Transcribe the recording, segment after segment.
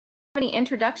any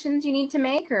introductions you need to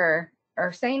make or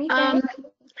say anything?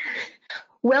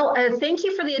 Well, thank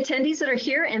you for the attendees that are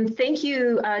here, and thank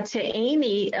you to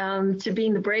Amy to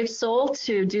being the brave soul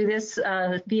to do this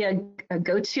via a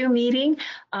go-to meeting.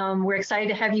 We're excited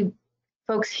to have you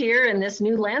folks here in this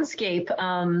new landscape,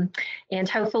 and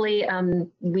hopefully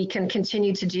we can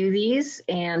continue to do these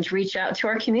and reach out to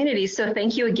our community. So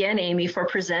thank you again, Amy, for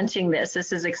presenting this.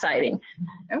 This is exciting.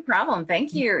 No problem.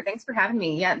 Thank you. Thanks for having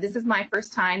me. Yeah, this is my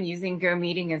first time using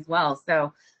GoMeeting as well,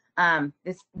 so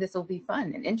this will be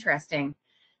fun and interesting.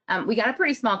 We got a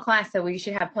pretty small class, so we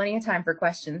should have plenty of time for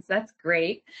questions. That's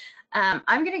great.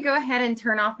 I'm going to go ahead and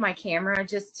turn off my camera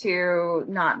just to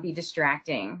not be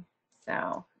distracting.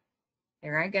 So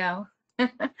there I go.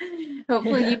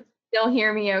 Hopefully you still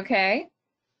hear me okay.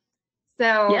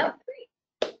 So, yep.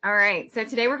 All right. So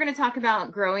today we're going to talk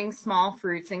about growing small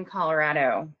fruits in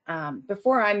Colorado.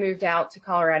 Before I moved out to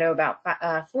Colorado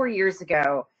about 4 years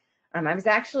ago, I was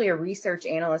actually a research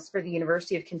analyst for the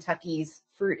University of Kentucky's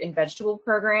fruit and vegetable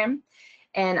program.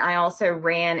 And I also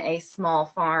ran a small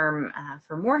farm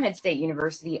for Morehead State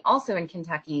University, also in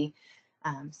Kentucky.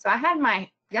 So I had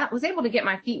was able to get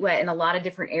my feet wet in a lot of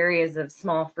different areas of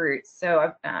small fruits.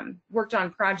 So I've worked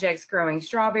on projects growing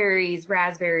strawberries,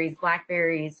 raspberries,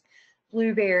 blackberries,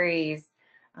 blueberries,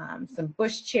 some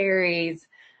bush cherries,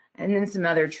 and then some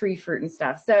other tree fruit and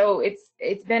stuff. So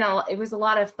it was a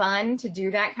lot of fun to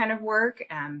do that kind of work.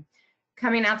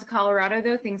 Coming out to Colorado,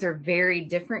 though, things are very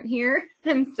different here,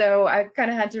 and so I've kind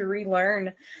of had to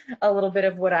relearn a little bit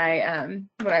of what I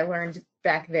learned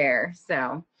back there.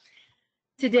 So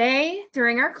today,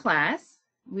 during our class,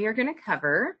 we are going to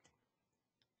cover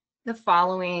the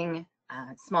following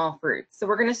small fruits. So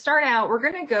we're going to start out, we're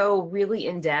going to go really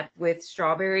in depth with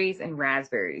strawberries and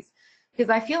raspberries, because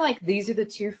I feel like these are the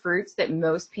two fruits that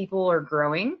most people are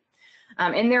growing.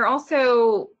 And they're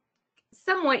also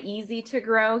somewhat easy to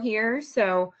grow here.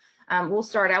 So we'll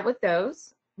start out with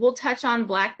those. We'll touch on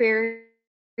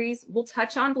blackberries. We'll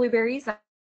touch on blueberries.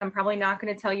 I'm probably not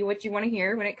going to tell you what you want to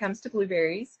hear when it comes to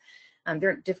blueberries.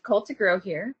 They're difficult to grow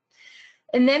here.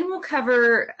 And then we'll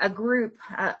cover a group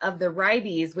of the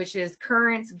ribes, which is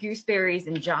currants, gooseberries,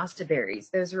 and josta berries.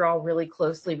 Those are all really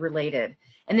closely related.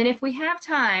 And then if we have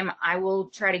time, I will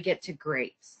try to get to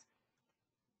grapes.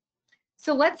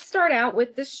 So let's start out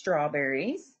with the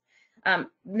strawberries.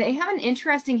 They have an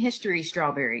interesting history,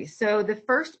 strawberries. So the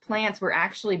first plants were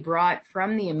actually brought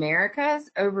from the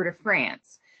Americas over to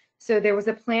France. So there was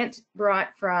a plant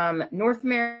brought from North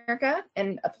America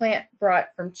and a plant brought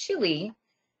from Chile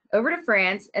over to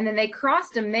France, and then they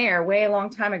crossed them there way a long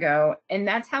time ago, and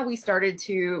that's how we started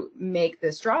to make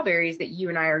the strawberries that you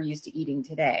and I are used to eating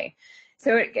today.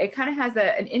 So it kind of has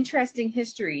an interesting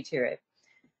history to it.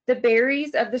 The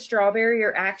berries of the strawberry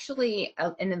are actually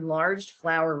an enlarged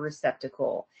flower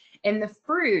receptacle, and the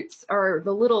fruits are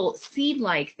the little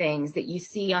seed-like things that you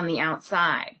see on the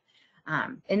outside.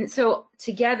 And so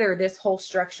together, this whole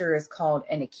structure is called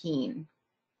an achene.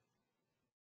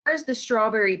 As far as the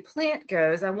strawberry plant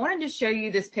goes, I wanted to show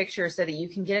you this picture so that you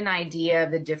can get an idea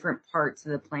of the different parts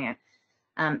of the plant.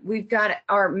 We've got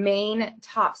our main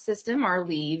top system, our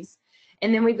leaves,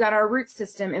 and then we've got our root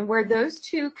system, and where those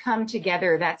two come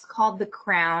together, that's called the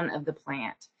crown of the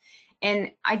plant.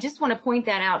 And I just want to point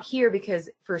that out here because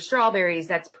for strawberries,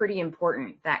 that's pretty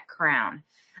important, that crown.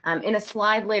 In a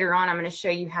slide later on, I'm going to show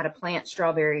you how to plant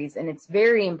strawberries, and it's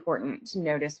very important to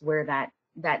notice where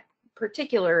that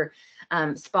particular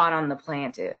spot on the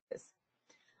plant is.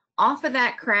 Off of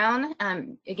that crown,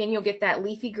 again, you'll get that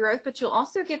leafy growth, but you'll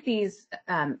also get these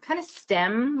kind of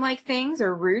stem-like things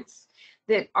or roots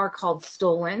that are called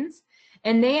stolons,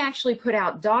 and they actually put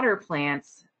out daughter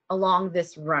plants along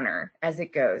this runner as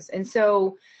it goes. And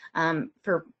so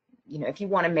if you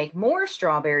want to make more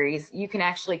strawberries, you can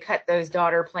actually cut those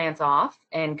daughter plants off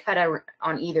and cut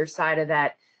on either side of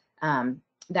that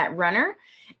runner,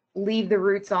 leave the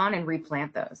roots on, and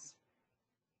replant those.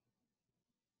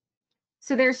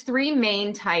 So there's three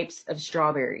main types of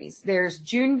strawberries. There's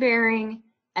June-bearing,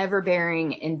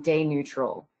 ever-bearing, and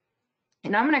day-neutral.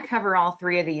 And I'm going to cover all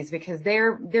three of these because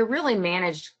they're really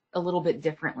managed a little bit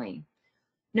differently.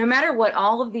 No matter what,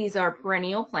 all of these are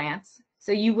perennial plants,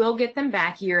 so you will get them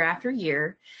back year after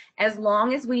year, as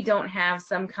long as we don't have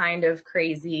some kind of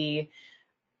crazy,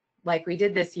 like we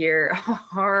did this year,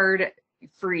 hard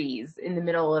freeze in the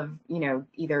middle of,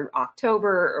 either October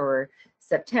or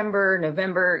September,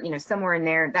 November, somewhere in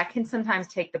there. That can sometimes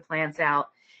take the plants out.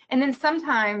 And then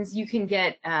sometimes you can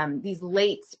get these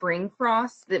late spring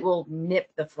frosts that will nip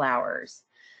the flowers.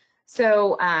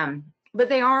 So, but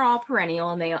they are all perennial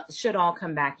and they should all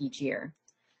come back each year.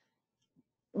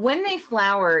 When they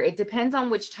flower, it depends on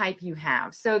which type you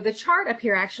have. So the chart up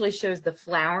here actually shows the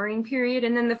flowering period,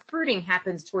 and then the fruiting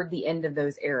happens toward the end of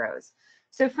those arrows.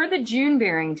 So for the June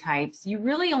bearing types, you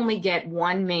really only get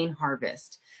one main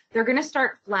harvest. They're going to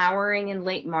start flowering in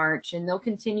late March, and they'll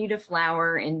continue to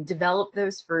flower and develop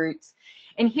those fruits.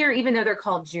 And here, even though they're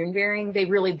called June bearing, they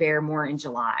really bear more in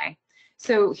July.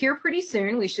 So here pretty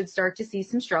soon, we should start to see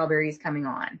some strawberries coming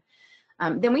on.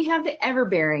 Then we have the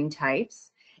everbearing types,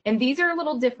 and these are a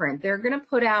little different. They're going to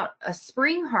put out a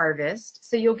spring harvest,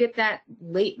 so you'll get that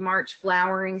late March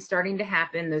flowering starting to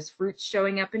happen, those fruits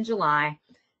showing up in July.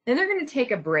 Then they're going to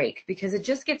take a break because it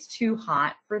just gets too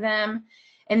hot for them.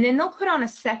 And then they'll put on a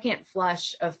second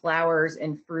flush of flowers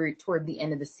and fruit toward the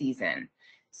end of the season.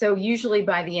 So usually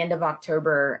by the end of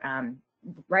October,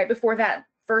 right before that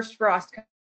first frost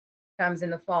comes in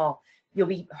the fall, you'll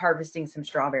be harvesting some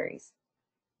strawberries.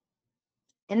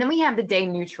 And then we have the day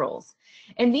neutrals.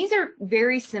 And these are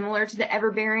very similar to the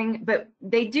everbearing, but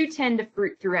they do tend to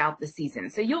fruit throughout the season.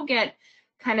 So you'll get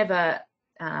kind of a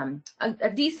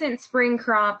decent spring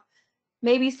crop,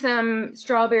 maybe some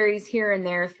strawberries here and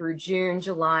there through June,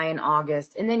 July, and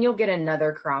August, and then you'll get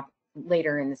another crop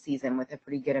later in the season with a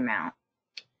pretty good amount.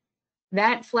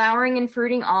 That flowering and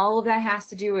fruiting, all of that has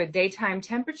to do with daytime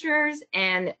temperatures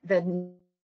and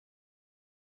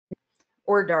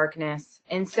or darkness.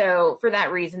 And so for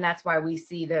that reason, that's why we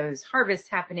see those harvests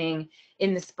happening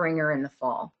in the spring or in the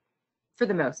fall, for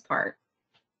the most part.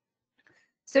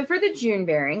 So for the June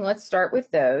bearing, let's start with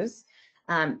those.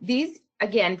 These,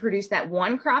 again, produce that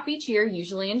one crop each year,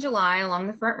 usually in July along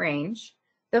the Front Range.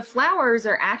 The flowers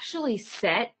are actually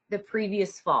set the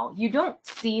previous fall. You don't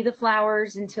see the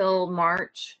flowers until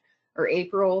March or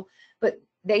April, but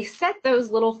they set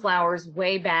those little flowers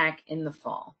way back in the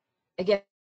fall. Again,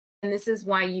 this is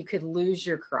why you could lose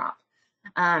your crop.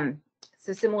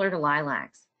 So similar to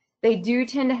lilacs. They do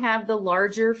tend to have the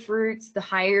larger fruits, the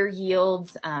higher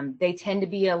yields. They tend to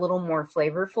be a little more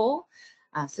flavorful.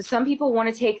 So some people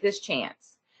want to take this chance.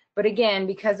 But again,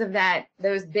 because of that,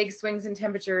 those big swings in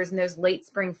temperatures and those late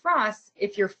spring frosts,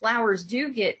 if your flowers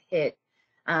do get hit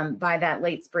by that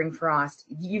late spring frost,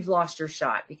 you've lost your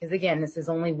shot, because again, this is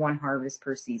only one harvest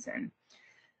per season.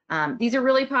 These are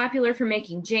really popular for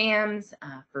making jams,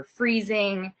 for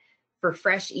freezing, for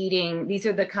fresh eating. These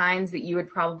are the kinds that you would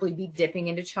probably be dipping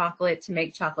into chocolate to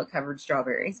make chocolate covered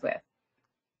strawberries with.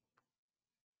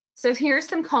 So here's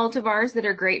some cultivars that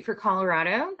are great for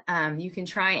Colorado. You can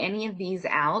try any of these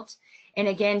out. And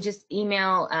again, just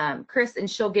email Chris and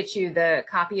she'll get you the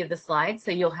copy of the slides,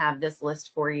 so you'll have this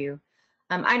list for you.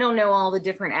 I don't know all the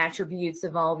different attributes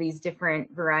of all these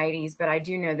different varieties, but I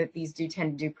do know that these do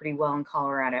tend to do pretty well in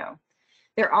Colorado.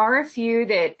 There are a few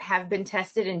that have been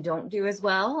tested and don't do as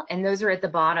well, and those are at the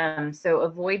bottom. So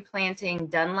avoid planting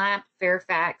Dunlap,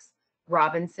 Fairfax,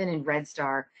 Robinson, and Red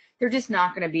Star. They're just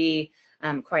not going to be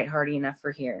quite hardy enough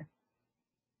for here.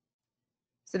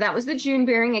 So that was the June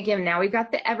bearing. Again, now we've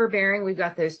got the everbearing. We've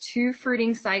got those two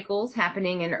fruiting cycles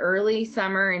happening in early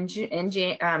summer in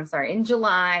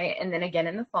July, and then again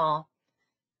in the fall.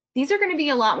 These are going to be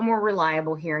a lot more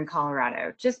reliable here in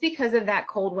Colorado, just because of that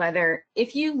cold weather.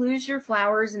 If you lose your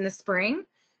flowers in the spring,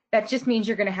 that just means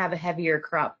you're going to have a heavier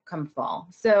crop come fall.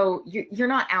 So you're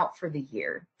not out for the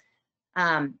year.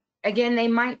 Again, they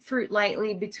might fruit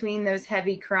lightly between those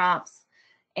heavy crops,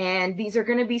 and these are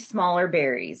going to be smaller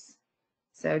berries.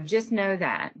 So just know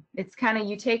that. It's kind of,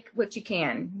 you take what you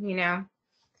can, you know.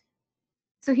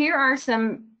 So here are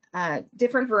some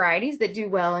different varieties that do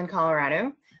well in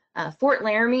Colorado. Fort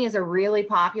Laramie is a really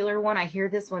popular one. I hear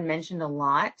this one mentioned a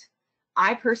lot.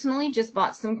 I personally just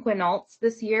bought some quinolts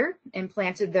this year and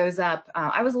planted those up.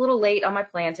 I was a little late on my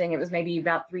planting. It was maybe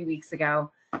about 3 weeks ago,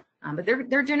 but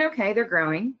they're doing okay. They're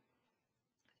growing.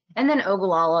 And then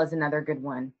Ogallala is another good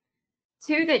one.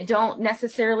 Two that don't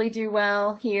necessarily do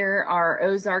well here are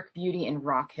Ozark Beauty and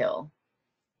Rock Hill.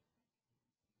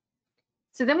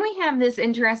 So then we have this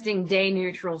interesting day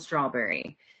neutral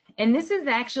strawberry. And this is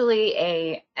actually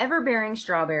a everbearing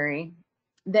strawberry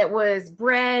that was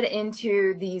bred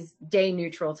into these day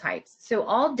neutral types. So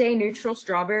all day neutral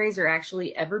strawberries are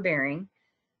actually everbearing,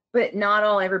 but not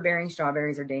all everbearing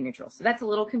strawberries are day neutral. So that's a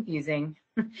little confusing.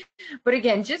 But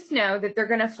again, just know that they're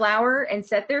going to flower and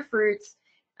set their fruits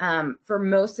for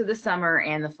most of the summer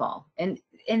and the fall. And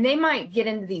they might get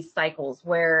into these cycles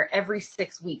where every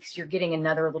 6 weeks you're getting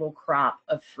another little crop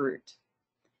of fruit.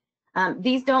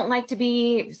 These don't like to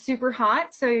be super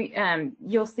hot, so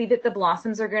you'll see that the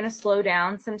blossoms are going to slow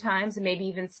down sometimes and maybe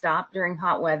even stop during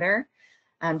hot weather.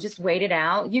 Just wait it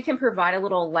out. You can provide a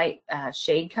little light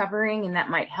shade covering, and that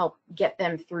might help get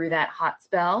them through that hot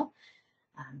spell.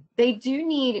 They do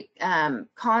need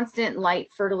constant light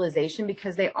fertilization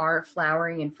because they are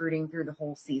flowering and fruiting through the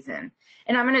whole season.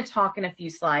 And I'm going to talk in a few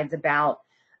slides about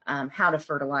how to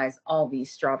fertilize all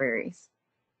these strawberries.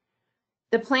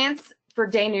 The plants for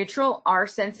day neutral are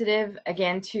sensitive,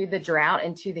 again, to the drought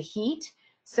and to the heat.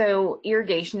 So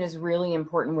irrigation is really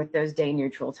important with those day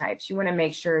neutral types. You want to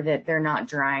make sure that they're not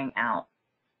drying out.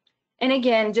 And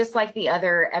again, just like the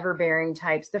other everbearing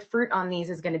types, the fruit on these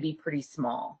is going to be pretty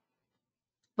small,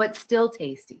 but still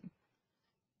tasty.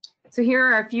 So here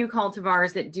are a few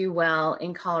cultivars that do well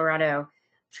in Colorado: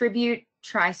 Tribute,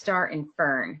 TriStar, and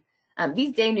Fern.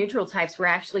 These day neutral types were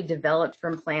actually developed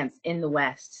from plants in the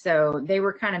West, so they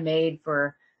were kind of made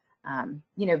for,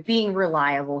 you know, being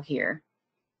reliable here.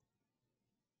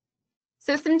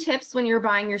 So some tips when you're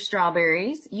buying your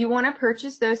strawberries: you want to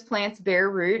purchase those plants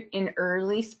bare root in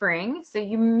early spring. So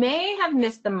you may have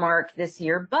missed the mark this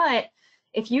year, but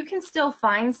if you can still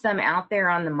find some out there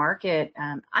on the market,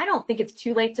 I don't think it's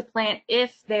too late to plant.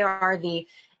 If they are the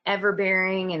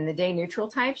everbearing and the day neutral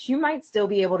types, you might still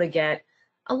be able to get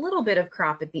a little bit of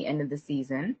crop at the end of the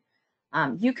season.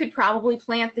 You could probably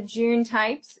plant the June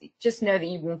types. Just know that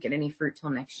you won't get any fruit till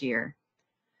next year.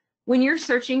 When you're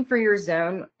searching for your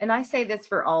zone, and I say this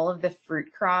for all of the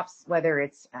fruit crops, whether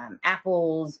it's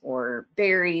apples or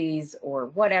berries or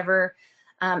whatever,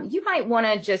 you might want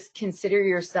to just consider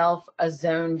yourself a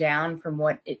zone down from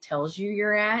what it tells you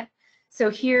you're at. So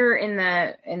here in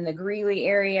the Greeley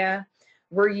area,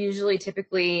 we're usually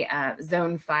typically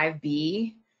zone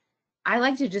 5B. I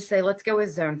like to just say, let's go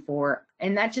with zone 4.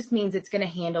 And that just means it's going to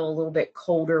handle a little bit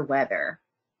colder weather.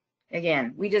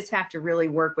 Again, we just have to really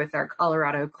work with our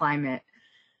Colorado climate.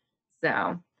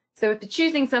 So if you're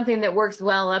choosing something that works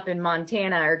well up in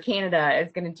Montana or Canada,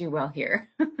 it's going to do well here.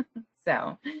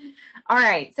 So, all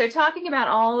right. So talking about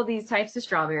all of these types of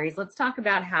strawberries, let's talk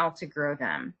about how to grow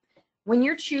them. When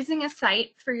you're choosing a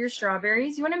site for your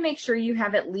strawberries, you want to make sure you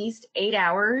have at least 8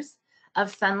 hours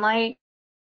of sunlight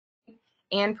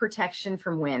and protection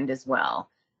from wind as well.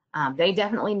 They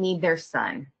definitely need their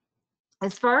sun.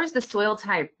 As far as the soil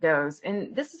type goes,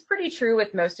 and this is pretty true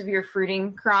with most of your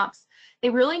fruiting crops,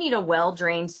 they really need a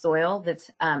well-drained soil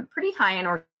that's pretty high in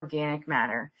organic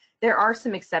matter. There are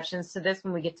some exceptions to this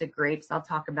when we get to grapes. I'll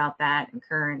talk about that, and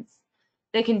currants.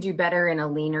 They can do better in a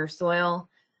leaner soil,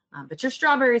 but your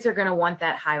strawberries are going to want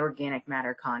that high organic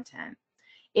matter content.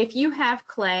 If you have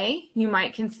clay, you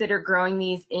might consider growing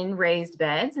these in raised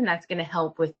beds, and that's going to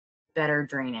help with better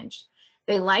drainage.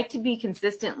 They like to be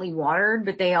consistently watered,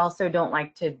 but they also don't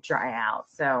like to dry out.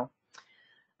 So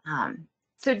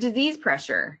disease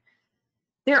pressure.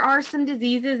 There are some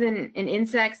diseases and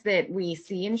insects that we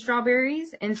see in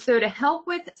strawberries. And so to help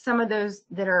with some of those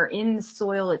that are in the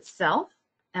soil itself,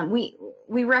 we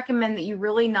recommend that you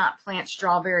really not plant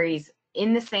strawberries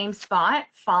in the same spot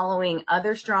following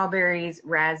other strawberries,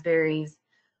 raspberries,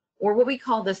 or what we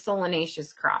call the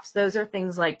solanaceous crops. Those are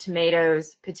things like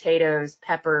tomatoes, potatoes,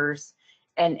 peppers,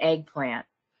 and eggplant.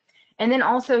 And then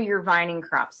also your vining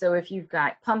crops. So if you've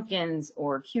got pumpkins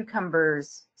or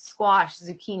cucumbers, squash,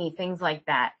 zucchini, things like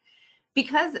that,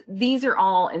 because these are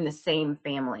all in the same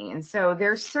family. And so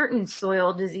there's certain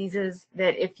soil diseases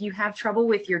that if you have trouble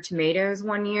with your tomatoes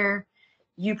one year,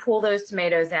 you pull those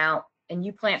tomatoes out and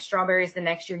you plant strawberries the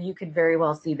next year, you could very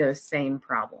well see those same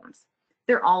problems.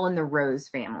 They're all in the rose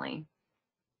family.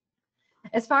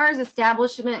 As far as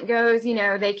establishment goes, you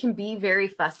know, they can be very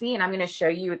fussy, and I'm going to show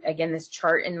you again this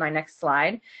chart in my next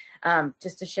slide,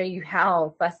 just to show you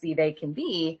how fussy they can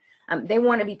be. They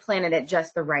want to be planted at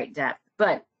just the right depth,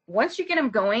 but once you get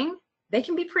them going, they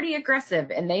can be pretty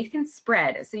aggressive and they can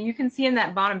spread. So you can see in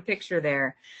that bottom picture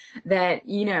there that,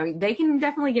 you know, they can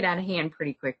definitely get out of hand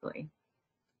pretty quickly.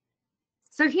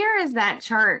 So here is that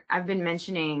chart I've been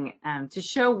mentioning to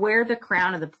show where the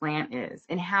crown of the plant is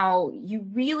and how you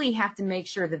really have to make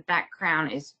sure that that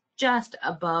crown is just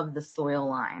above the soil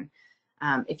line.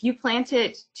 If you plant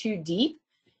it too deep,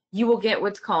 you will get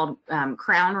what's called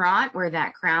crown rot, where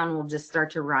that crown will just start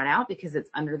to rot out because it's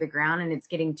under the ground and it's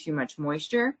getting too much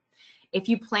moisture. If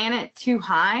you plant it too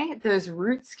high, those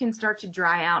roots can start to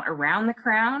dry out around the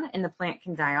crown and the plant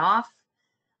can die off.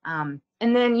 And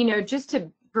then, you know, just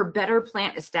for better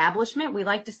plant establishment, we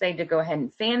like to say to go ahead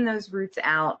and fan those roots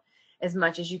out as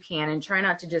much as you can and try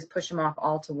not to just push them off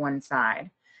all to one side.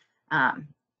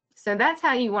 So that's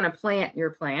how you want to plant your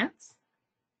plants.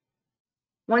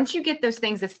 Once you get those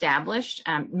things established,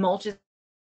 mulch is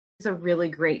a really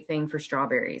great thing for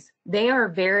strawberries. They are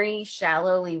very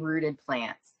shallowly rooted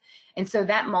plants. And so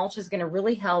that mulch is going to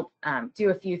really help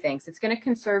do a few things. It's going to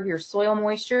conserve your soil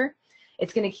moisture.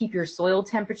 It's going to keep your soil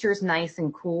temperatures nice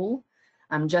and cool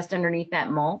just underneath that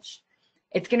mulch.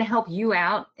 It's going to help you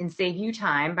out and save you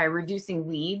time by reducing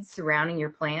weeds surrounding your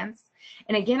plants.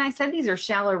 And again, I said these are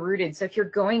shallow rooted, so if you're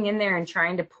going in there and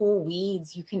trying to pull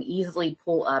weeds, you can easily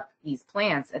pull up these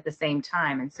plants at the same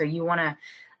time. And so you want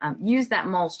to use that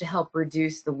mulch to help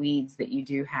reduce the weeds that you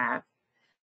do have.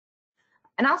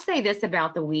 And I'll say this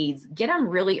about the weeds: get them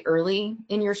really early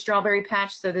in your strawberry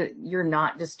patch so that you're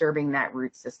not disturbing that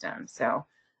root system. So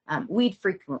weed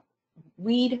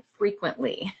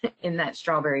frequently in that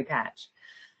strawberry patch.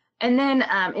 And then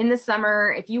in the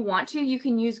summer, if you want to, you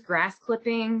can use grass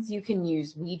clippings, you can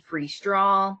use weed-free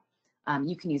straw,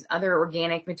 you can use other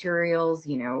organic materials.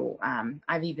 You know,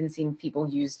 I've even seen people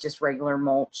use just regular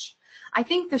mulch. I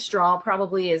think the straw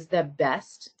probably is the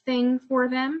best thing for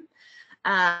them,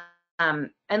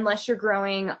 unless you're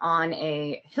growing on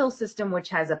a hill system which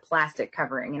has a plastic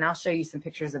covering. And I'll show you some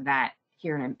pictures of that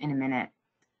here in a minute.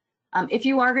 If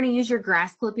you are going to use your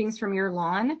grass clippings from your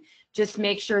lawn, just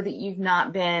make sure that you've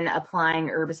not been applying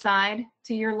herbicide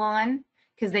to your lawn,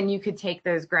 because then you could take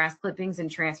those grass clippings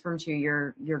and transfer them to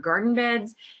your garden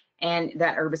beds, and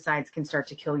that herbicides can start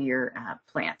to kill your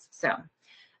plants. So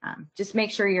just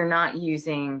make sure you're not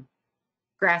using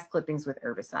grass clippings with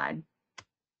herbicide.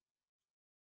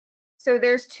 So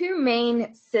there's two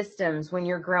main systems when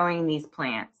you're growing these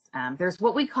plants. There's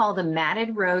what we call the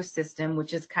matted row system,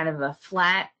 which is kind of a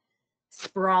flat,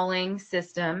 sprawling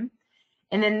system.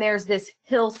 And then there's this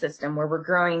hill system where we're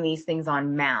growing these things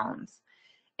on mounds.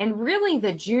 And really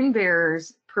the June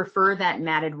bearers prefer that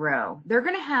matted row. They're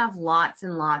going to have lots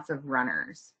and lots of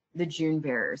runners, the June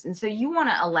bearers. And so you want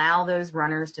to allow those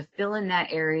runners to fill in that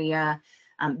area.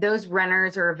 Those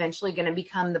runners are eventually going to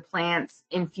become the plants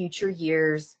in future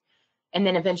years. And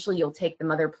then eventually you'll take the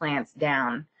mother plants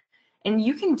down. And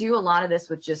you can do a lot of this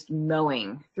with just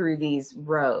mowing through these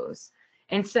rows.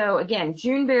 And so again,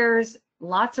 June bearers,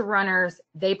 lots of runners,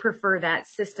 they prefer that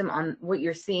system on what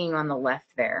you're seeing on the left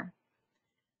there.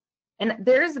 And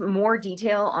there's more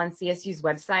detail on CSU's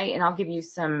website, and I'll give you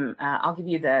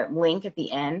the link at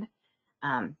the end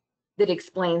that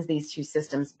explains these two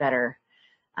systems better.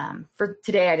 For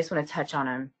today, I just want to touch on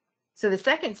them. So the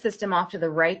second system off to the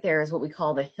right there is what we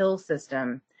call the hill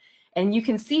system. And you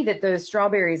can see that those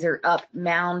strawberries are up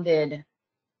mounded,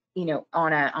 you know,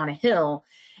 on a hill.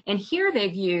 And here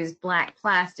they've used black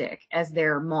plastic as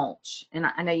their mulch. And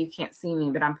I know you can't see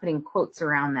me, but I'm putting quotes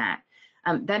around that.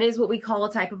 That is what we call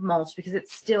a type of mulch because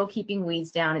it's still keeping weeds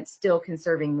down. It's still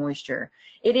conserving moisture.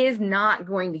 It is not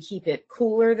going to keep it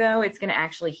cooler, though. It's going to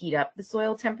actually heat up the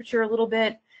soil temperature a little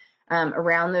bit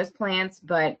around those plants.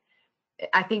 But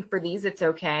I think for these, it's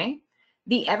okay.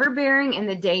 The everbearing and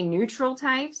the day neutral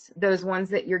types, those ones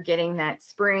that you're getting that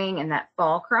spring and that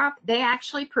fall crop, they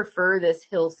actually prefer this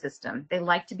hill system. They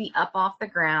like to be up off the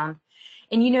ground.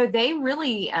 And, you know, they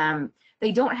really,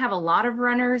 they don't have a lot of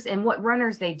runners, and what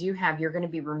runners they do have, you're going to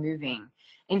be removing.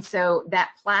 And so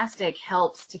that plastic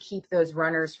helps to keep those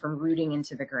runners from rooting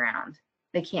into the ground.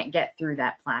 They can't get through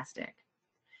that plastic.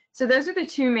 So those are the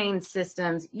two main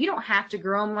systems. You don't have to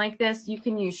grow them like this. You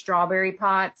can use strawberry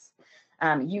pots.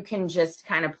 You can just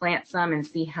kind of plant some and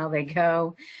see how they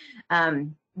go.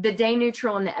 The day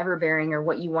neutral and the everbearing are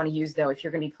what you want to use, though, if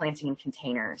you're going to be planting in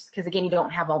containers, because again, you don't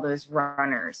have all those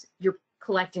runners. You're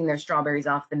collecting those strawberries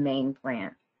off the main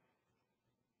plant.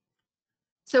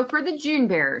 So for the June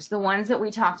bearers, the ones that we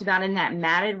talked about in that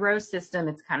matted row system,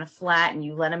 it's kind of flat and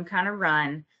you let them kind of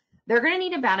run. They're going to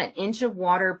need about 1 inch of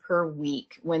water per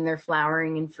week when they're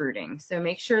flowering and fruiting. So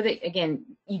make sure that, again,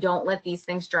 you don't let these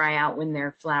things dry out when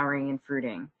they're flowering and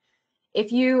fruiting.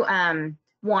 If you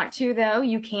want to, though,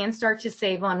 you can start to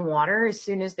save on water as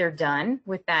soon as they're done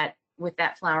with that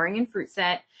flowering and fruit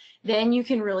set. Then you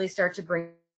can really start to bring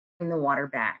the water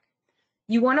back.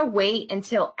 You want to wait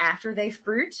until after they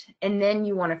fruit, and then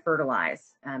you want to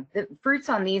fertilize. The fruits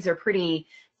on these are pretty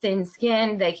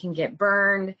thin-skinned. They can get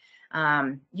burned.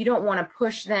 You don't want to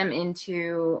push them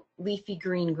into leafy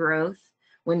green growth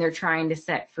when they're trying to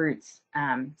set fruits.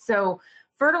 So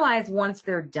fertilize once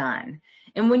they're done.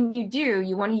 And when you do,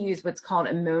 you want to use what's called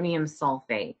ammonium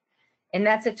sulfate. And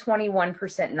that's a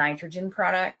 21% nitrogen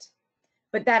product.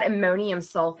 But that ammonium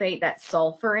sulfate, that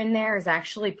sulfur in there, is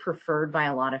actually preferred by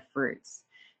a lot of fruits.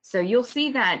 So you'll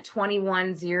see that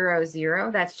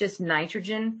 2100, that's just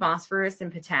nitrogen, phosphorus,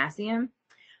 and potassium.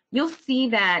 You'll see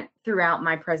that throughout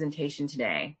my presentation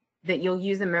today, that you'll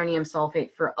use ammonium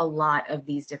sulfate for a lot of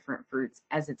these different fruits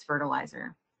as its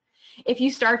fertilizer. If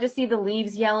you start to see the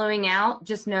leaves yellowing out,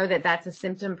 just know that that's a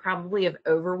symptom probably of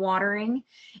overwatering,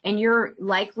 and you're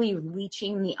likely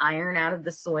leaching the iron out of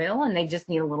the soil, and they just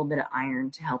need a little bit of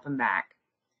iron to help them back.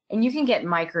 And you can get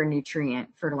micronutrient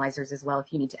fertilizers as well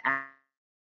if you need to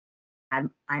add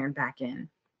iron back in.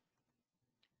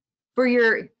 For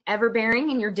your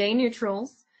everbearing and your day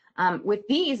neutrals, with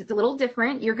these, it's a little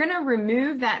different. You're going to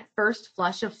remove that first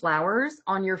flush of flowers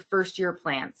on your first year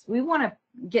plants. We want to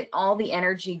get all the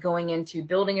energy going into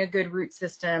building a good root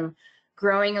system,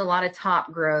 growing a lot of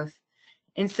top growth.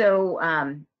 And so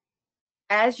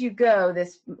as you go,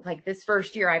 this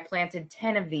first year, I planted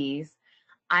 10 of these.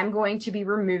 I'm going to be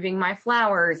removing my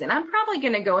flowers, and I'm probably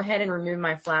going to go ahead and remove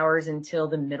my flowers until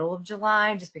the middle of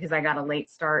July, just because I got a late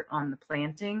start on the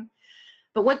planting.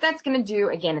 But what that's going to do,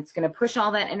 again, it's going to push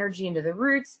all that energy into the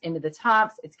roots, into the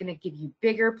tops. It's going to give you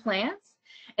bigger plants.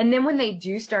 And then when they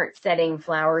do start setting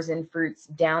flowers and fruits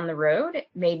down the road,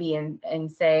 maybe in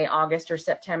say August or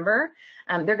September,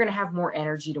 they're going to have more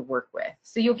energy to work with.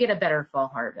 So you'll get a better fall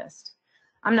harvest.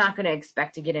 I'm not going to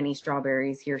expect to get any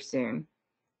strawberries here soon.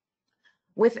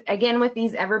 With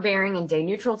these everbearing and day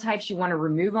neutral types, you want to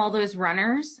remove all those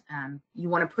runners. You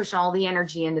want to push all the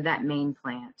energy into that main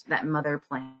plant, that mother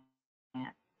plant.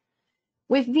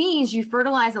 With these, you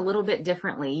fertilize a little bit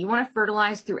differently. You want to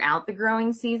fertilize throughout the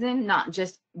growing season, not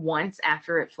just once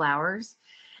after it flowers.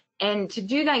 And to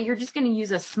do that, you're just going to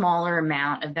use a smaller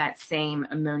amount of that same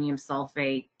ammonium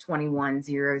sulfate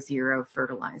 2100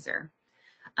 fertilizer.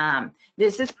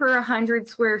 This is per 100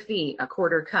 square feet, a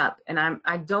quarter cup, and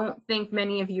I don't think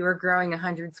many of you are growing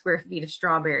 100 square feet of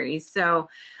strawberries, so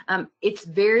it's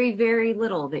very, very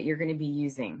little that you're going to be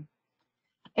using.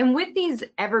 And with these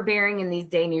everbearing and these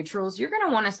day neutrals, you're going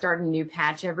to want to start a new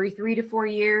patch every 3 to 4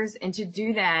 years, and to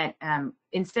do that,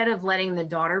 instead of letting the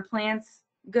daughter plants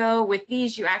go, with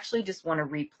these you actually just want to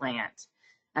replant.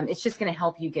 It's just going to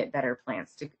help you get better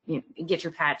plants to get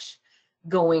your patch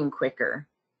going quicker.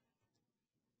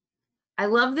 I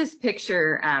love this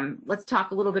picture. Let's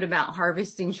talk a little bit about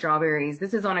harvesting strawberries.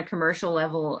 This is on a commercial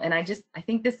level, and I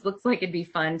think this looks like it'd be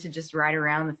fun to just ride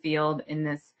around the field in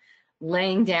this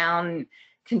laying down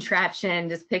contraption,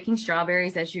 just picking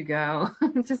strawberries as you go.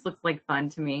 It just looks like fun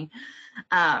to me.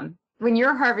 When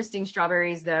you're harvesting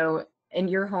strawberries, though, in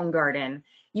your home garden,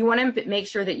 you want to make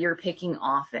sure that you're picking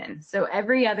often. So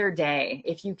every other day,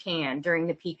 if you can, during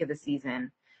the peak of the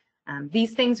season.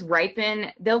 These things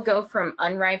ripen, they'll go from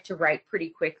unripe to ripe pretty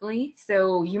quickly.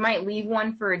 So you might leave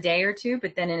one for a day or two,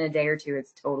 but then in a day or two,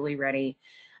 it's totally ready.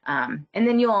 And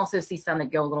then you'll also see some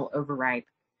that go a little overripe.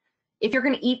 If you're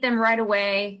going to eat them right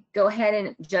away, go ahead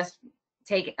and just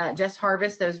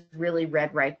harvest those really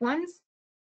red ripe ones.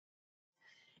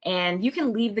 And you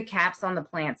can leave the caps on the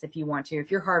plants if you want to,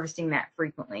 if you're harvesting that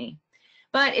frequently.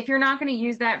 But if you're not going to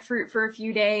use that fruit for a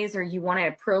few days, or you want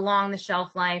to prolong the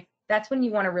shelf life, that's when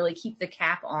you want to really keep the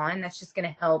cap on. That's just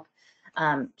going to help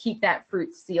keep that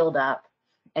fruit sealed up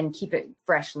and keep it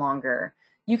fresh longer.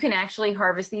 You can actually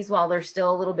harvest these while they're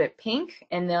still a little bit pink,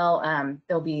 and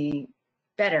they'll be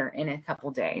better in a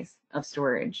couple days of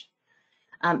storage.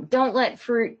 Don't let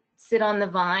fruit sit on the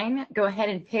vine. Go ahead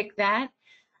and pick that.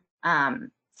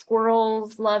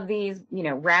 Squirrels love these.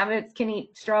 Rabbits can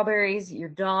eat strawberries. Your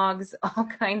dogs, all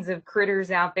kinds of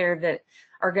critters out there that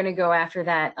are going to go after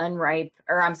that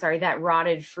that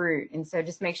rotted fruit. And so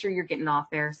just make sure you're getting off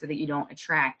there so that you don't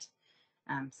attract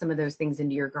some of those things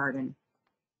into your garden.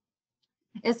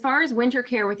 As far as winter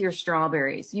care with your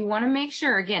strawberries, you want to make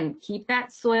sure, again, keep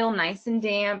that soil nice and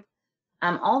damp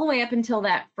all the way up until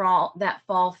that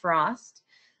fall frost.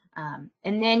 And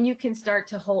then you can start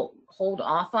to hold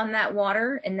off on that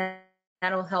water, and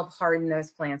that'll help harden those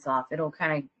plants off. It'll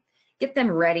kind of get them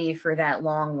ready for that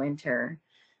long winter.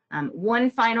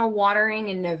 One final watering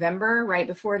in November, right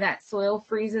before that soil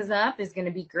freezes up, is going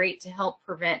to be great to help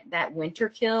prevent that winter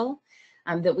kill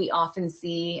that we often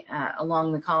see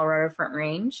along the Colorado Front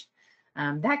Range.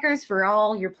 That goes for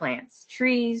all your plants,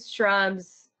 trees,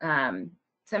 shrubs, some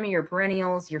of your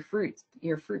perennials, your fruit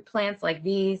plants like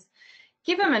these.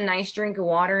 Give them a nice drink of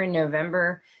water in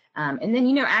November. And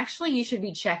then, actually you should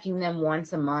be checking them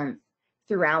once a month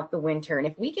throughout the winter. And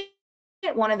if we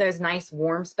get one of those nice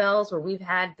warm spells where we've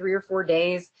had 3 or 4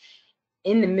 days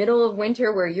in the middle of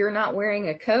winter where you're not wearing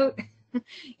a coat,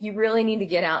 you really need to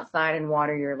get outside and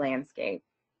water your landscape.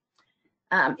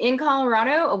 In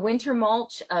Colorado, a winter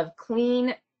mulch of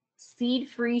clean,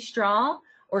 seed-free straw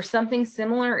or something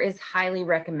similar is highly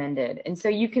recommended. And so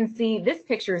you can see this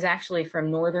picture is actually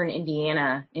from northern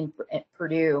Indiana at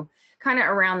Purdue, kind of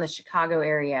around the Chicago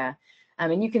area.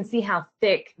 And you can see how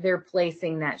thick they're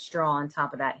placing that straw on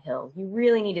top of that hill. You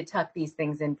really need to tuck these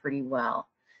things in pretty well.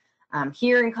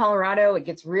 Here in Colorado, it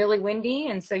gets really windy,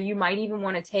 and so you might even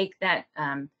want to take that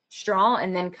straw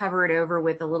and then cover it over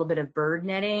with a little bit of bird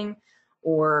netting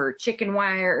or chicken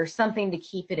wire or something to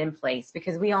keep it in place,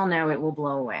 because we all know it will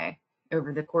blow away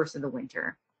over the course of the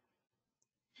winter.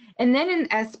 And then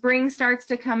as spring starts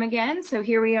to come again, so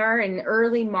here we are in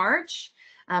early March,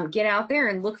 get out there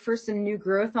and look for some new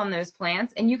growth on those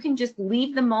plants. And you can just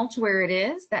leave the mulch where it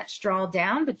is, that straw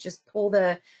down, but just pull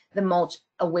the mulch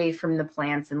away from the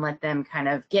plants and let them kind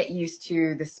of get used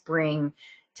to the spring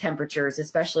temperatures,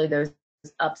 especially those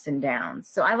ups and downs.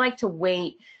 So I like to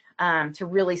wait to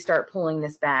really start pulling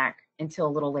this back until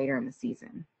a little later in the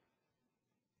season.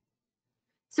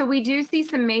 So we do see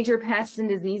some major pests and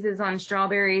diseases on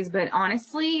strawberries, but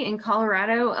honestly, in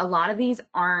Colorado, a lot of these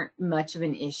aren't much of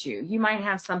an issue. You might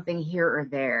have something here or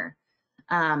there.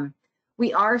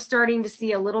 We are starting to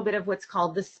see a little bit of what's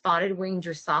called the spotted wing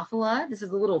Drosophila. This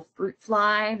is a little fruit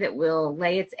fly that will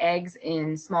lay its eggs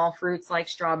in small fruits like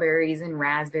strawberries and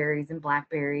raspberries and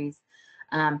blackberries.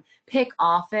 Pick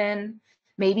often,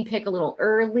 maybe pick a little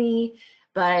early,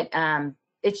 but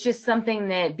it's just something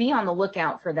that be on the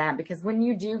lookout for that, because when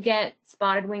you do get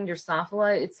spotted wing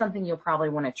Drosophila, it's something you'll probably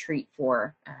want to treat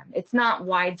for. It's not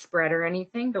widespread or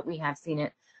anything, but we have seen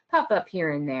it pop up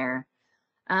here and there.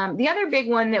 The other big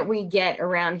one that we get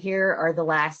around here are the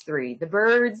last three: the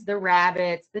birds, the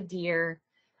rabbits, the deer.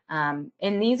 And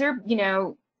these are, you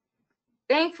know,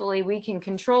 thankfully we can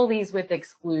control these with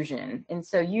exclusion. And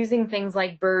so using things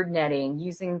like bird netting,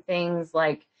 using things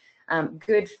like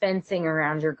good fencing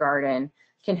around your garden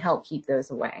can help keep those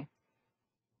away.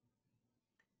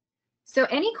 So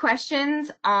any questions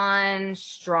on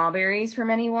strawberries from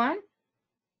anyone?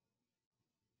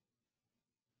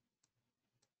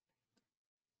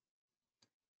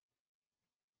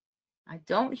 I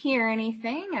don't hear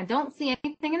anything. I don't see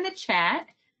anything in the chat.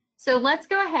 So let's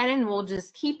go ahead and we'll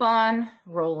just keep on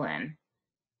rolling.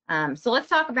 So let's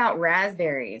talk about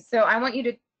raspberries. So I want you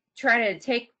to try to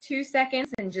take 2 seconds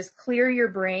and just clear your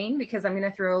brain, because I'm going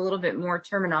to throw a little bit more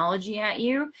terminology at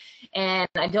you, and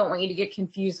I don't want you to get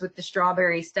confused with the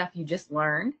strawberry stuff you just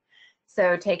learned.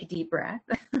 So take a deep breath.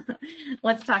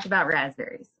 Let's talk about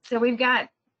raspberries. So we've got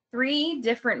 3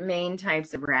 different main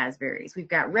types of raspberries. We've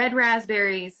got red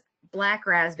raspberries, black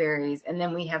raspberries, and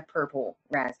then we have purple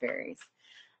raspberries.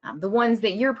 The ones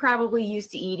that you're probably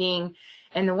used to eating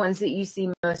and the ones that you see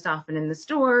most often in the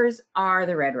stores are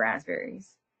the red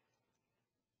raspberries.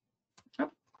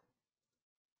 Oh,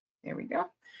 there we go.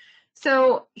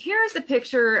 So here's a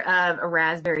picture of a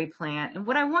raspberry plant, and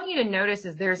what I want you to notice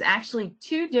is there's actually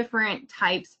 2 different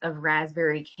types of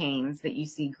raspberry canes that you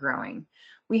see growing.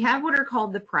 We have what are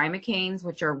called the primicanes,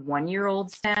 which are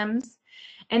 1-year-old stems,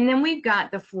 and then we've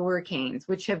got the floricanes,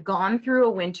 which have gone through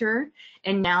a winter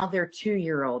and now they're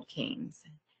 2-year-old canes.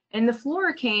 And the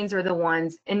floricanes are the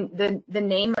ones, and the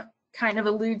name kind of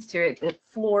alludes to it, that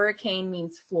floricane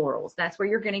means florals. That's where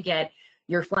you're going to get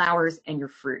your flowers and your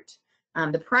fruit.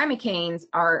 The primicanes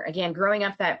are, again, growing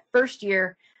up that first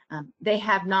year. They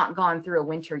have not gone through a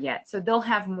winter yet, so they'll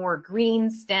have more green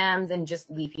stems and just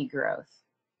leafy growth.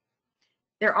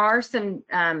 There are some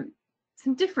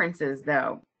differences,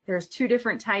 though. There's 2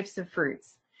 different types of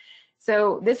fruits.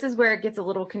 So this is where it gets a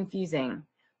little confusing.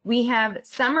 We have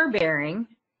summer bearing,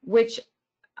 which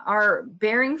are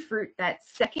bearing fruit that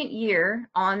second year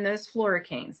on those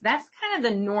floricanes. That's kind of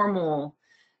the normal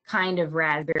kind of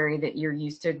raspberry that you're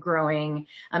used to growing,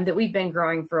 that we've been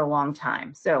growing for a long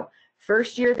time. So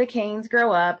first year the canes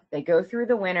grow up, they go through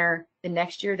the winter, the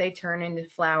next year they turn into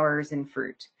flowers and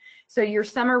fruit. So your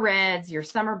summer reds, your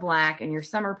summer black, and your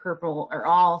summer purple are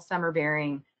all summer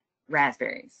bearing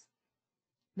raspberries.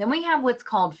 Then we have what's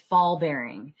called fall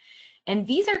bearing, and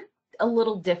these are a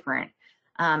little different.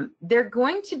 They're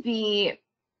going to be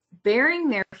bearing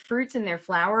their fruits and their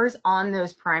flowers on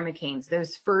those primicanes,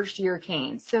 those first year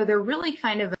canes. So they're really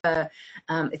kind of a,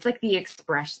 it's like the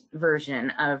express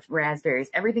version of raspberries.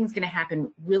 Everything's going to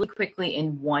happen really quickly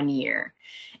in 1 year.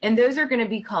 And those are going to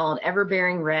be called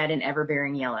ever-bearing red and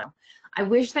ever-bearing yellow. I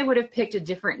wish they would have picked a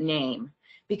different name,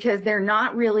 because they're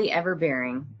not really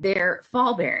ever-bearing, they're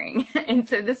fall-bearing. And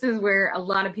so this is where a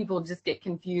lot of people just get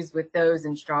confused with those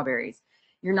and strawberries.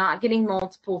 You're not getting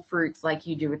multiple fruits like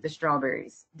you do with the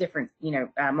strawberries, different,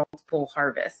 multiple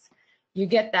harvests. You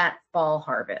get that fall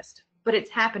harvest, but it's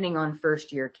happening on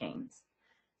first year canes.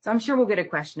 So I'm sure we'll get a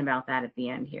question about that at the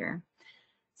end here.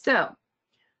 So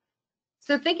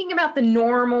thinking about the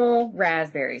normal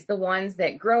raspberries, the ones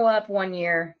that grow up 1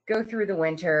 year, go through the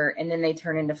winter, and then they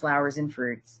turn into flowers and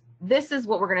fruits. This is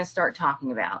what we're going to start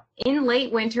talking about. In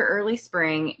late winter, early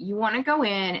spring, you want to go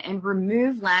in and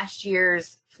remove last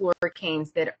year's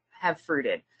floricanes that have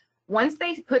fruited. Once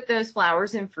they put those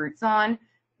flowers and fruits on,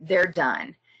 they're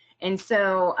done. And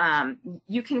so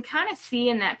you can kind of see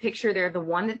in that picture there, the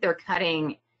one that they're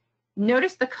cutting.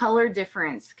 Notice the color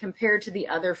difference compared to the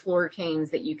other floricanes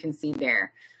that you can see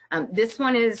there. This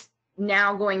one is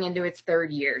now going into its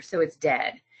 3rd year, so it's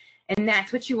dead. And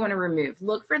that's what you want to remove.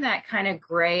 Look for that kind of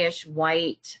grayish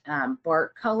white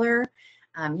bark color.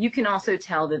 You can also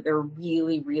tell that they're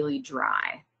really, really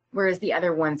dry, whereas the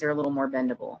other ones are a little more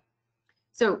bendable.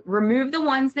 So remove the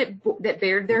ones that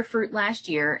bared their fruit last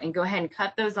year and go ahead and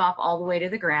cut those off all the way to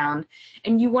the ground.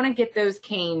 And you want to get those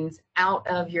canes out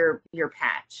of your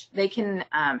patch. They can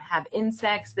have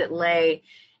insects that lay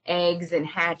eggs and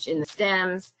hatch in the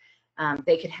stems.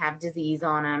 They could have disease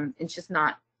on them. It's just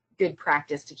not good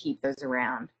practice to keep those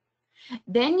around.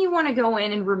 Then you want to go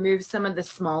in and remove some of the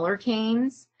smaller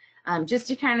canes just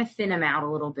to kind of thin them out a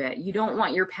little bit. You don't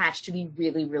want your patch to be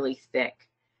really, really thick.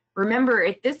 Remember,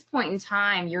 at this point in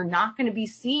time, you're not going to be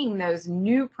seeing those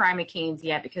new primocanes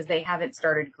yet because they haven't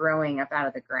started growing up out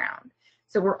of the ground.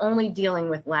 So we're only dealing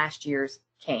with last year's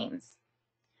canes.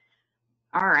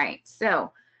 All right,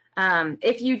 so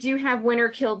if you do have winter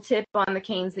killed tip on the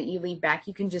canes that you leave back,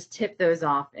 you can just tip those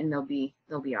off and they'll be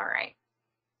all right.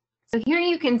 So here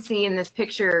you can see in this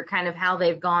picture kind of how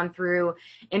they've gone through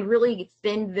and really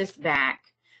thinned this back.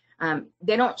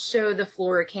 They don't show the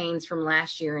floricanes from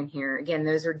last year in here. Again,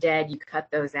 those are dead, you cut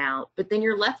those out. But then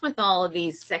you're left with all of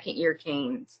these 2nd year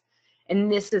canes.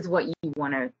 And this is what you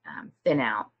want to thin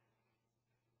out.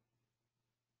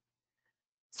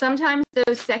 Sometimes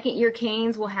those 2nd year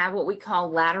canes will have what we call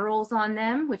laterals on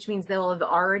them, which means they'll have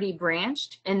already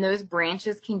branched. And those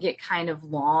branches can get kind of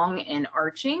long and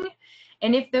arching.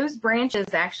 And if those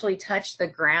branches actually touch the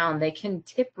ground, they can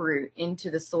tip root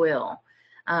into the soil.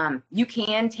 You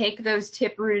can take those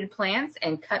tip-rooted plants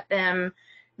and cut them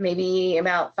maybe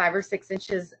about 5 or 6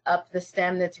 inches up the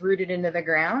stem that's rooted into the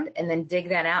ground, and then dig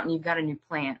that out and you've got a new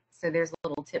plant. So there's a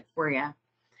little tip for you.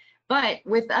 But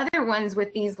with other ones,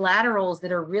 with these laterals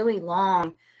that are really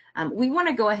long, we want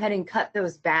to go ahead and cut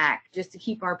those back just to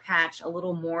keep our patch a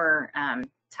little more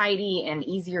tidy and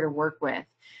easier to work with.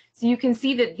 So you can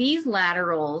see that these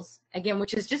laterals, again,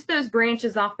 which is just those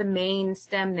branches off the main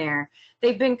stem there,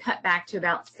 they've been cut back to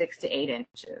about 6 to 8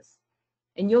 inches.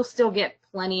 And you'll still get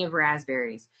plenty of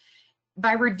raspberries.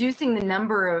 By reducing the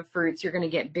number of fruits, you're going to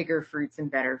get bigger fruits and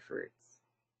better fruits.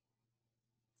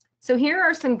 So here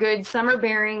are some good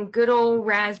summer-bearing, good old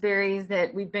raspberries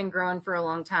that we've been growing for a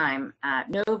long time.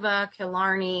 Nova,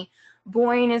 Killarney,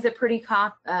 Boyne is a pretty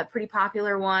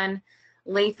popular one,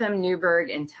 Latham, Newburgh,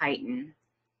 and Titan.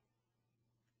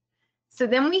 So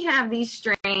then we have these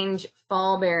strange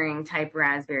fall-bearing type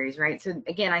raspberries, right? So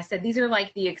again, I said these are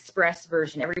like the express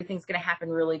version. Everything's going to happen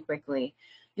really quickly.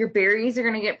 Your berries are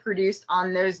going to get produced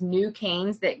on those new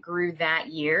canes that grew that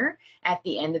year at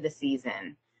the end of the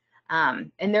season.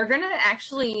 And they're going to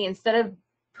actually, instead of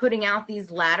putting out these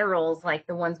laterals like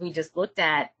the ones we just looked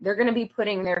at, they're going to be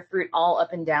putting their fruit all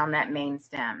up and down that main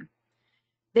stem.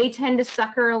 They tend to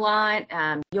sucker a lot.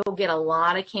 You'll get a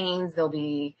lot of canes. They'll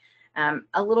be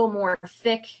a little more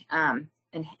thick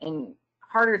and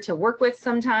harder to work with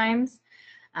sometimes.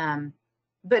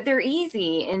 But they're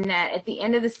easy in that at the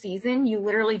end of the season, you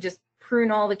literally just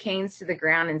prune all the canes to the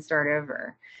ground and start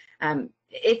over.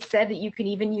 It's said that you can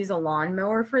even use a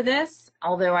lawnmower for this,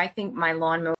 although I think my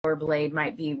lawnmower blade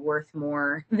might be worth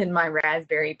more than my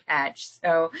raspberry patch.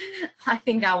 So I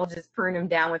think I will just prune them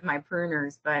down with my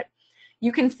pruners. But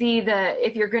you can see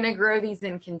if you're going to grow these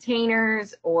in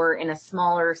containers or in a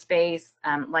smaller space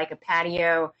like a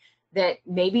patio, that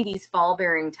maybe these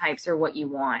fall-bearing types are what you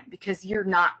want because you're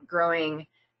not growing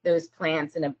those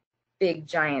plants in a big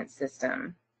giant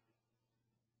system.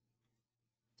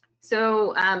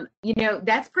 So, you know,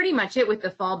 that's pretty much it with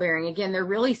the fall bearing. Again, they're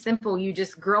really simple. You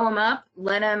just grow them up,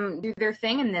 let them do their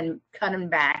thing, and then cut them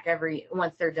back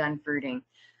once they're done fruiting.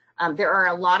 There are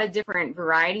a lot of different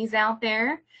varieties out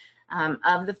there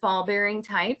of the fall bearing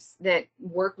types that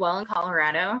work well in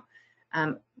Colorado.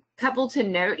 Couple to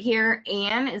note here,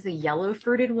 Anne is a yellow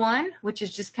fruited one, which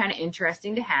is just kind of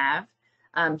interesting to have.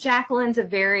 Jacqueline's a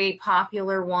very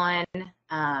popular one.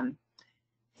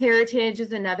 Heritage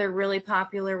is another really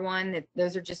popular one.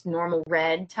 Those are just normal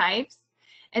red types.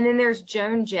 And then there's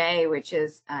Joan J, which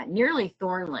is nearly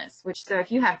thornless, so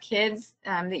if you have kids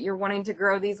that you're wanting to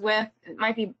grow these with, it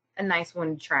might be a nice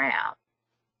one to try out.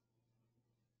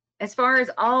 As far as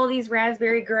all of these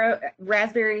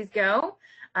raspberries go,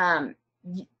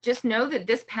 just know that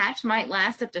this patch might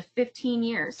last up to 15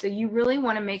 years. So you really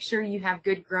want to make sure you have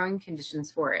good growing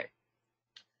conditions for it.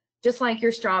 Just like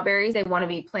your strawberries, they want to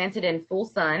be planted in full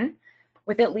sun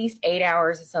with at least 8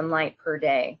 hours of sunlight per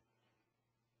day.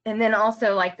 And then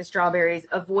also, like the strawberries,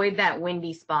 avoid that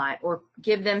windy spot or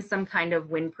give them some kind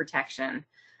of wind protection.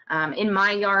 In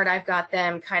my yard, I've got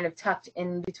them kind of tucked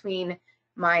in between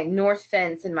my north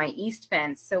fence and my east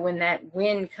fence. So when that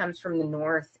wind comes from the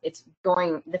north,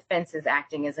 the fence is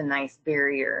acting as a nice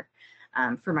barrier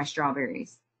for my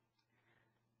strawberries.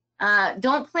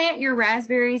 Don't plant your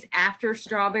raspberries after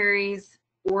strawberries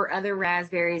or other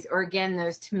raspberries, or again,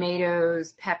 those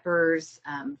tomatoes, peppers,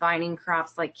 vining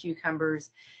crops like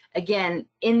cucumbers. Again,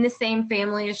 in the same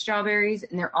family as strawberries,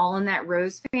 and they're all in that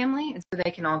rose family, and so they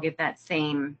can all get that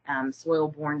same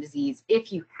soil-borne disease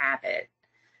if you have it.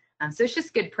 So it's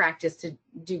just good practice to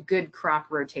do good crop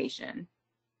rotation.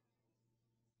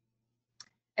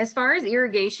 As far as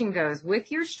irrigation goes, with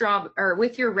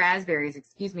your raspberries,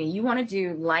 excuse me, you want to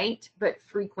do light but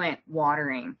frequent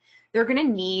watering. They're going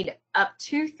to need up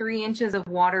to 3 inches of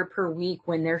water per week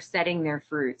when they're setting their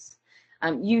fruits.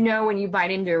 You know, when you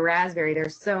bite into a raspberry,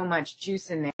 there's so much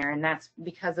juice in there, and that's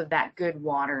because of that good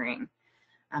watering.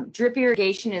 Drip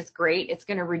irrigation is great. It's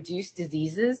going to reduce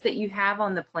diseases that you have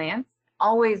on the plants.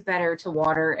 Always better to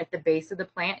water at the base of the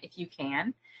plant if you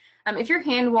can. If you're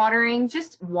hand watering,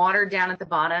 just water down at the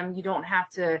bottom. You don't have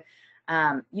to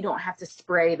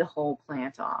spray the whole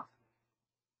plant off.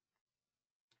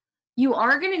 You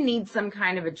are going to need some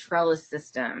kind of a trellis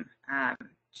system.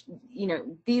 You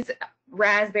know, these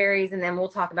raspberries, and then we'll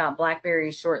talk about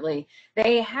blackberries shortly,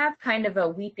 they have kind of a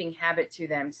weeping habit to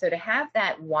them. So to have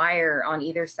that wire on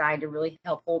either side to really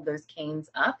help hold those canes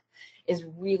up is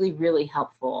really, really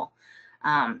helpful.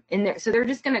 So they're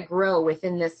just going to grow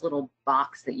within this little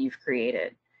box that you've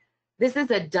created. This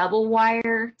is a double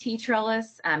wire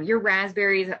T-trellis. Your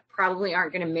raspberries probably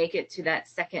aren't going to make it to that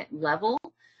second level,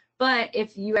 but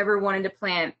if you ever wanted to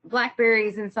plant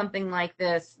blackberries in something like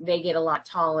this, they get a lot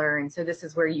taller, and so this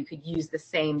is where you could use the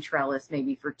same trellis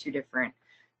maybe for 2 different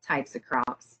types of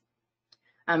crops.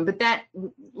 But that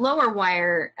lower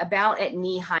wire about at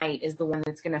knee height is the one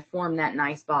that's going to form that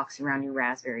nice box around your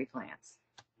raspberry plants.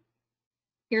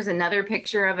 Here's another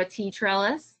picture of a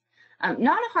T-trellis.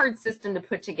 Not a hard system to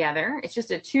put together. It's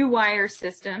just a 2-wire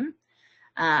system.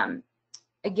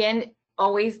 Again,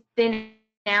 always thin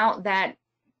out that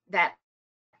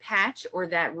patch or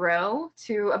that row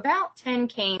to about 10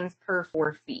 canes per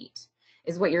 4 feet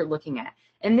is what you're looking at.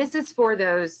 And this is for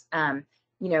those,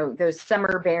 you know, those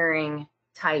summer bearing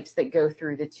types that go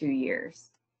through the 2 years.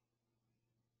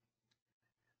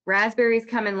 Raspberries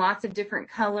come in lots of different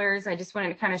colors. I just wanted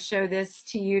to kind of show this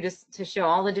to you to show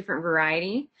all the different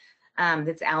variety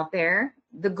that's out there.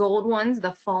 The gold ones,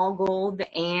 the fall gold,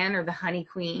 the Anne or the honey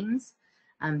queens.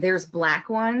 There's black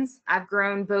ones. I've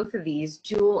grown both of these,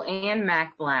 Jewel and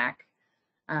Mac Black.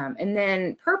 And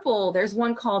then purple, there's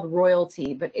one called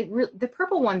Royalty, but the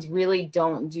purple ones really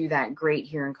don't do that great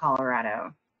here in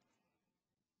Colorado.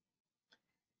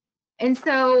 And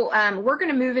so we're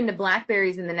going to move into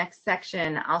blackberries in the next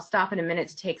section. I'll stop in a minute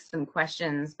to take some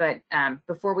questions, but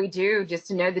before we do, just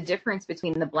to know the difference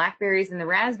between the blackberries and the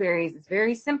raspberries, it's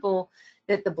very simple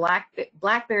that the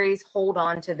blackberries hold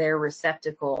on to their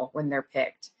receptacle when they're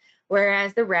picked,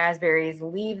 whereas the raspberries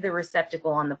leave the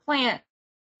receptacle on the plant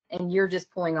and you're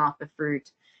just pulling off the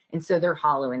fruit, and so they're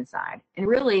hollow inside. And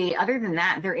really, other than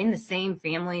that, they're in the same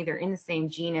family, they're in the same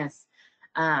genus.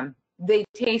 They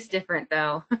taste different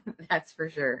though, that's for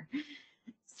sure.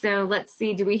 So let's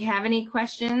see, do we have any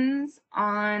questions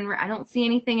on, I don't see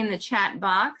anything in the chat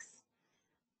box.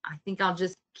 I think I'll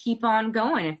just keep on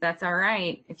going if that's all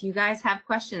right. If you guys have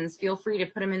questions, feel free to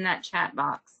put them in that chat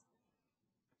box.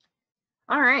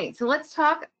 All right, so let's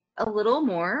talk a little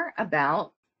more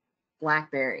about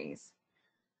blackberries.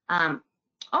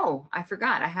 Oh, I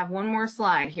forgot, I have one more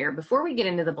slide here. Before we get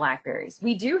into the blackberries,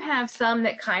 we do have some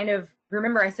that kind of,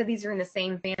 remember I said these are in the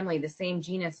same family, the same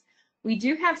genus. We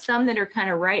do have some that are kind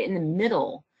of right in the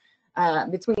middle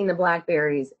between the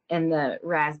blackberries and the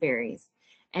raspberries.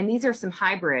 And these are some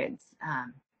hybrids.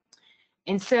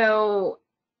 And so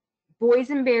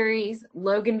boysenberries,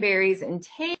 loganberries, and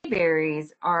tayberries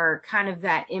are kind of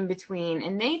that in between,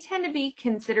 and they tend to be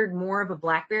considered more of a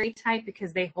blackberry type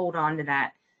because they hold on to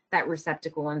that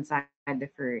receptacle inside the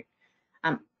fruit.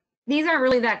 These aren't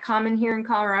really that common here in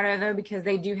Colorado though, because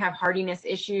they do have hardiness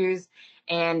issues,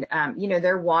 and you know,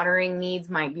 their watering needs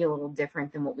might be a little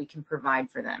different than what we can provide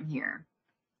for them here.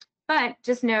 But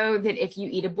just know that if you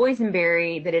eat a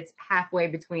boysenberry, that it's halfway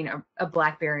between a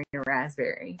blackberry and a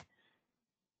raspberry.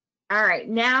 All right,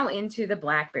 now into the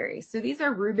blackberries. So these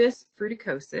are Rubus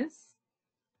fruticosus.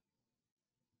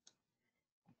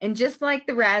 And just like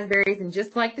the raspberries and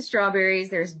just like the strawberries,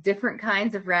 there's different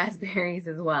kinds of raspberries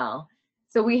as well.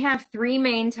 So we have 3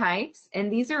 main types,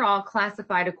 and these are all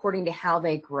classified according to how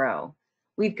they grow.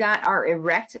 We've got our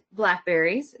erect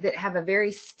blackberries that have a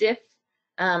very stiff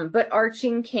but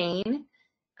arching cane.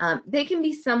 They can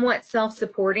be somewhat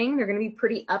self-supporting. They're going to be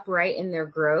pretty upright in their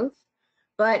growth,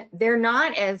 but they're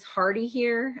not as hardy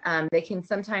here. They can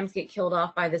sometimes get killed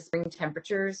off by the spring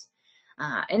temperatures.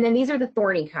 And then these are the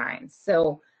thorny kinds.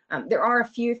 So there are a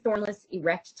few thornless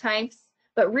erect types,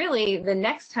 but really the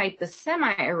next type, the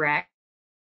semi-erect,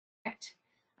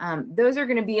 those are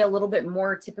going to be a little bit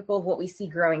more typical of what we see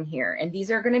growing here. And these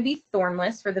are going to be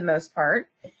thornless for the most part.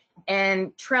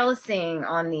 And trellising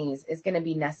on these is going to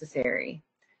be necessary.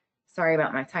 Sorry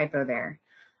about my typo there.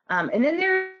 And then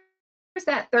there's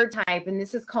that third type, and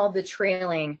this is called the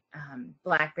trailing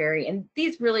blackberry. And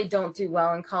these really don't do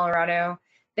well in Colorado.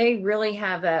 They really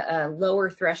have a lower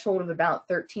threshold of about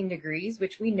 13 degrees,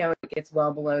 which we know it gets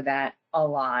well below that a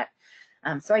lot.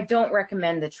 So I don't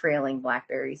recommend the trailing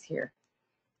blackberries here.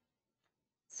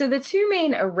 So the two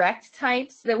main erect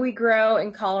types that we grow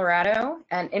in Colorado,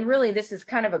 and really this is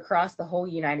kind of across the whole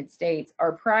United States,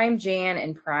 are Prime Jan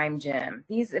and Prime Jim.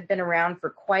 These have been around for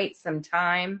quite some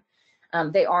time.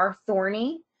 They are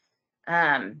thorny,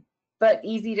 but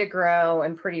easy to grow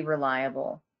and pretty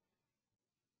reliable.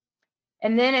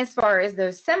 And then as far as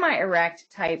those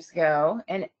semi-erect types go,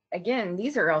 and again,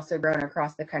 these are also grown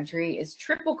across the country, is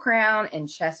Triple Crown and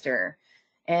Chester.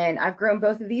 And I've grown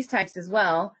both of these types as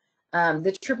well.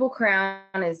 The Triple Crown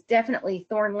is definitely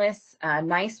thornless,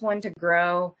 nice one to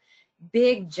grow,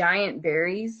 big giant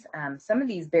berries. Some of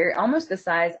these berries, almost the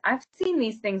size, I've seen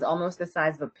these things almost the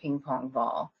size of a ping pong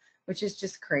ball, which is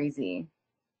just crazy.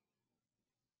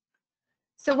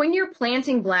 So when you're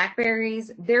planting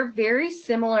blackberries, they're very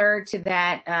similar to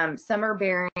that summer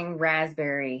bearing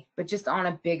raspberry, but just on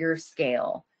a bigger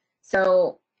scale.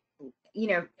 So, you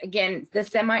know, again, the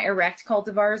semi-erect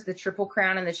cultivars, the Triple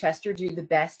Crown and the Chester, do the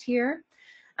best here.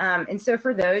 And so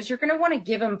for those, you're going to want to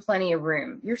give them plenty of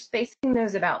room. You're spacing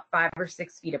those about 5 or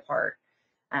 6 feet apart.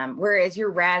 Whereas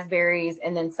your raspberries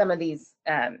and then some of these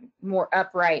more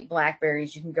upright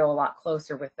blackberries, you can go a lot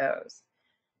closer with those.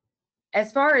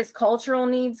 As far as cultural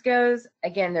needs goes,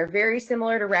 again, they're very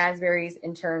similar to raspberries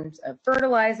in terms of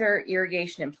fertilizer,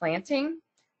 irrigation, and planting,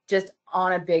 just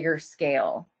on a bigger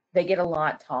scale. They get a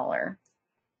lot taller.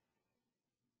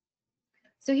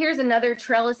 So here's another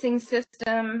trellising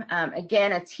system.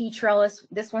 Again, a T-trellis.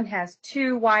 This one has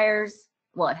 2 wires.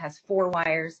 Well, it has 4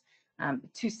 wires,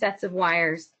 2 sets of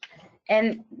wires.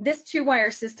 And this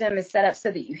 2-wire system is set up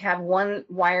so that you have one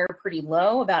wire pretty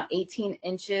low, about 18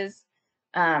 inches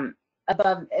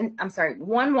above,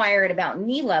 one wire at about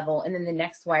knee level, and then the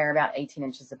next wire about 18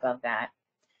 inches above that.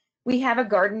 We have a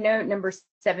garden note number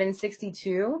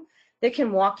 762 that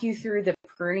can walk you through the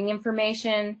pruning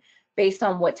information based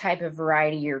on what type of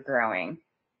variety you're growing.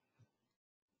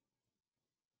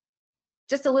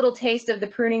 Just a little taste of the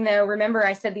pruning though. Remember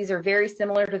I said these are very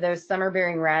similar to those summer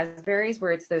bearing raspberries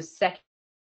where it's those second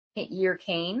year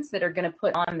canes that are going to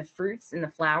put on the fruits and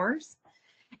the flowers,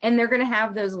 and they're going to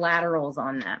have those laterals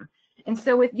on them. And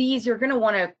so with these, you're going to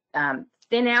want to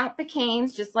thin out the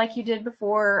canes just like you did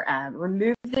before,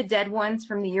 remove the dead ones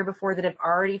from the year before that have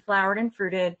already flowered and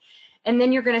fruited, and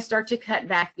then you're going to start to cut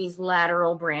back these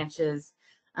lateral branches.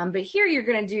 But here you're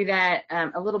going to do that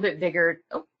a little bit bigger,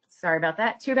 oh, sorry about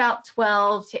that, to about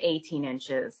 12 to 18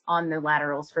 inches on the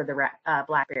laterals for the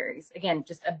blackberries. Again,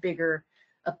 just a bigger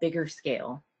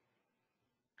scale.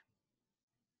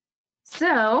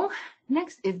 So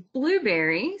next is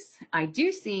blueberries. I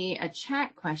do see a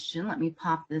chat question. Let me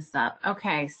pop this up.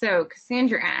 Okay, so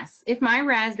Cassandra asks, if my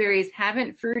raspberries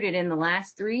haven't fruited in the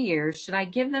last 3 years, should I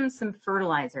give them some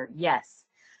fertilizer? Yes,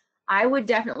 I would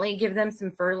definitely give them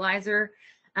some fertilizer.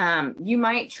 You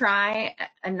might try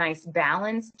a nice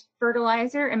balanced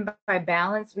fertilizer, and by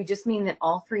balance, we just mean that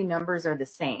all 3 numbers are the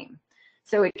same.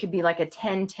 So it could be like a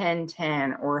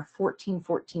 10-10-10 or a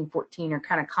 14-14-14 or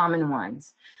kind of common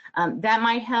ones. That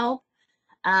might help.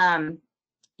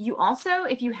 You also,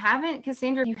 if you haven't,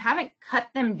 Cassandra, if you haven't cut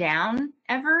them down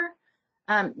ever,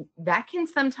 that can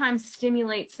sometimes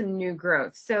stimulate some new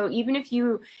growth. So even if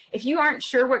you aren't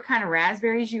sure what kind of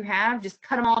raspberries you have, just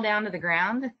cut them all down to the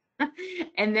ground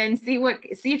and then see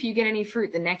if you get any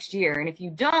fruit the next year. And if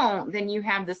you don't, then you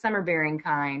have the summer bearing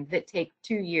kind that take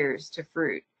 2 years to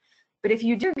fruit. But if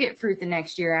you do get fruit the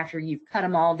next year after you've cut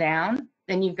them all down,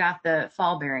 then you've got the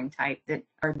fall bearing type that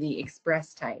are the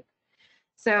express type.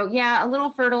 So yeah, a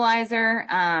little fertilizer,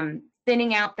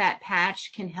 thinning out that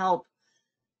patch can help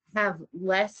have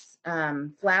less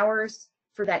flowers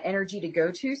for that energy to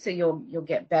go to. So you'll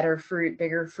get better fruit,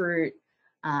 bigger fruit,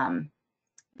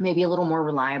 maybe a little more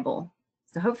reliable.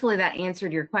 So hopefully that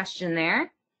answered your question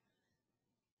there.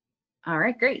 All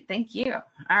right, great, thank you.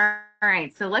 All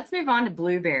right, so let's move on to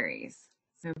blueberries.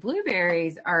 So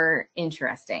blueberries are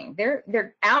interesting.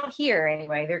 They're out here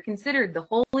anyway. They're considered the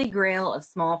holy grail of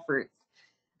small fruits.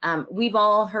 We've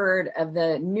all heard of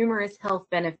the numerous health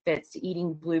benefits to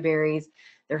eating blueberries.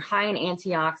 They're high in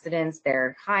antioxidants,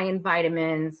 they're high in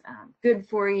vitamins, good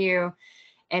for you.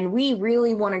 And we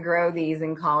really want to grow these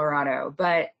in Colorado.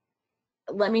 But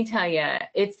let me tell you,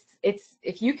 it's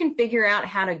if you can figure out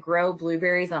how to grow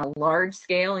blueberries on a large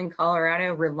scale in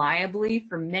Colorado reliably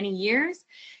for many years,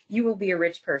 you will be a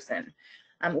rich person.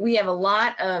 We have a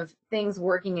lot of things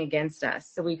working against us.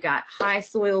 So we've got high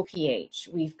soil pH,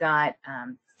 we've got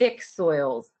thick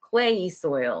soils, clayey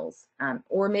soils,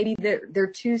 or maybe they're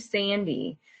too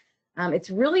sandy. It's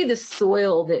really the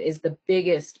soil that is the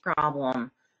biggest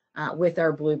problem with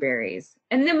our blueberries.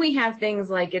 And then we have things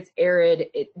like it's arid,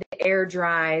 the air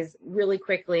dries really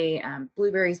quickly.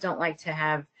 Blueberries don't like to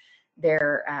have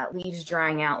their leaves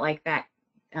drying out like that.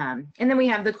 And then we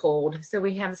have the cold. So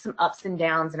we have some ups and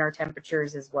downs in our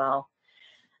temperatures as well.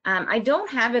 I don't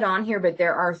have it on here, but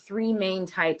there are three main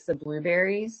types of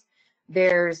blueberries.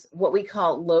 There's what we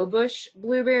call low bush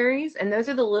blueberries, and those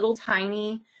are the little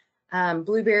tiny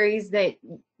blueberries that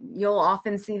you'll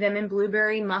often see them in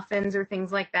blueberry muffins or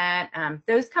things like that.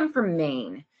 Those come from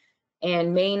Maine,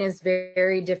 and Maine is very,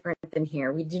 very different than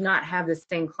here. We do not have the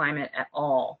same climate at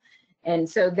all. And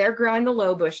so they're growing the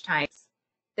low bush types.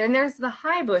 Then there's the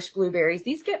high bush blueberries.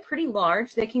 These get pretty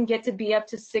large. They can get to be up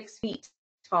to 6 feet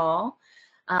tall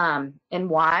and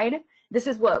wide. This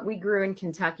is what we grew in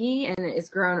Kentucky, and it's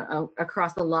grown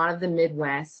across a lot of the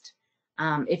Midwest.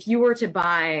 If you were to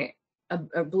buy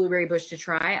a blueberry bush to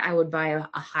try, I would buy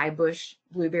a high bush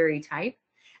blueberry type.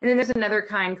 And then there's another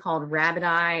kind called rabbit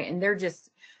eye, and they're just,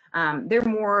 they're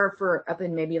more for up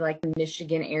in maybe like the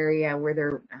Michigan area where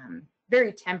they're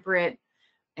very temperate,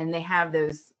 and they have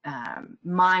those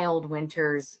mild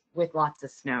winters with lots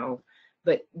of snow,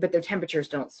 but their temperatures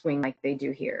don't swing like they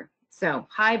do here. So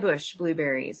high bush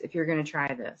blueberries, if you're going to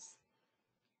try this.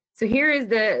 So here is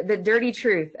the dirty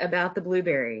truth about the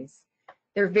blueberries.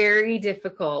 They're very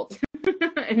difficult.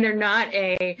 And they're not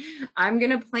I'm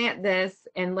going to plant this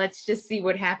and let's just see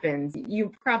what happens.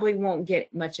 You probably won't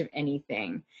get much of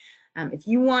anything. If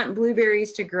you want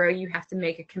blueberries to grow, you have to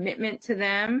make a commitment to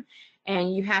them,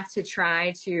 and you have to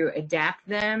try to adapt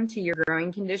them to your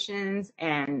growing conditions,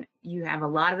 and you have a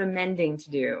lot of amending to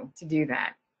do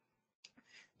that.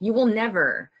 You will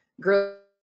never grow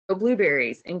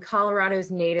blueberries in Colorado's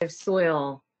native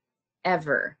soil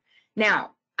ever.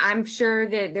 Now, I'm sure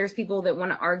that there's people that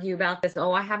want to argue about this.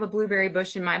 Oh, I have a blueberry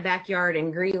bush in my backyard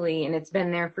in Greeley, and it's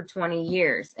been there for 20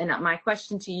 years. And my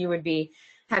question to you would be,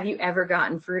 have you ever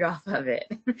gotten fruit off of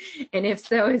it? And if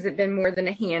so, has it been more than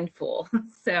a handful?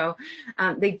 So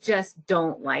they just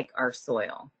don't like our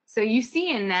soil. So you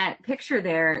see in that picture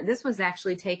there, this was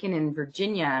actually taken in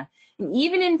Virginia. And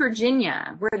even in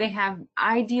Virginia, where they have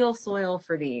ideal soil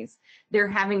for these, they're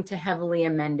having to heavily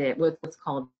amend it with what's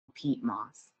called peat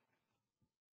moss.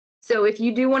 So if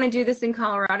you do want to do this in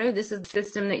Colorado, this is the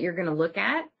system that you're going to look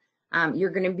at. You're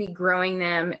going to be growing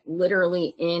them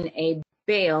literally in a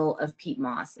bale of peat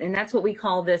moss. And that's what we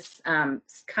call this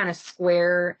kind of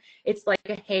square. It's like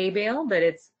a hay bale, but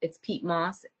it's peat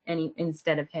moss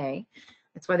instead of hay.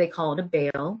 That's why they call it a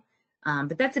bale.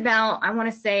 But that's about, I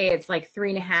want to say it's like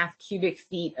 3.5 cubic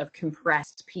feet of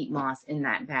compressed peat moss in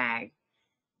that bag.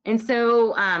 And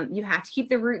so you have to keep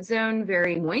the root zone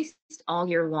very moist all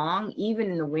year long,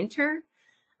 even in the winter.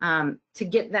 To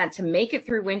get that to make it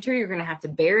through winter, you're going to have to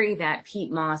bury that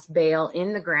peat moss bale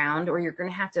in the ground, or you're going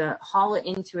to have to haul it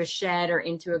into a shed or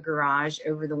into a garage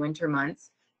over the winter months,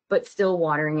 but still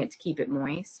watering it to keep it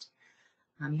moist.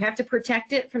 You have to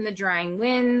protect it from the drying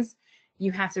winds.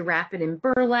 You have to wrap it in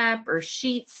burlap or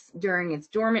sheets during its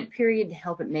dormant period to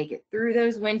help it make it through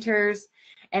those winters.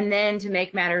 And then to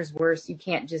make matters worse, you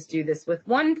can't just do this with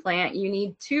one plant. You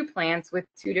need 2 plants with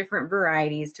 2 different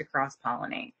varieties to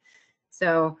cross-pollinate.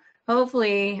 So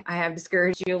hopefully I have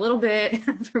discouraged you a little bit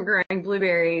from growing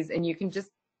blueberries, and you can just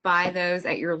buy those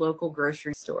at your local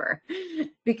grocery store.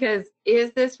 Because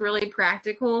is this really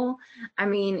practical? I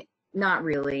mean, not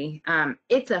really.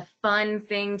 It's a fun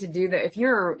thing to do. That if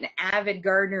you're an avid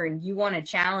gardener and you want a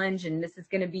challenge and this is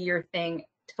going to be your thing,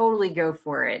 totally go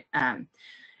for it.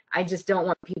 I just don't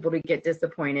want people to get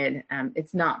disappointed.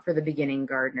 It's not for the beginning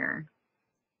gardener.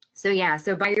 So yeah,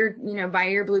 so buy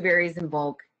your blueberries in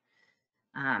bulk.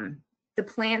 The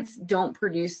plants don't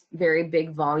produce very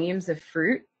big volumes of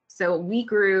fruit. So we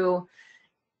grew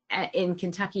in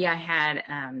Kentucky. I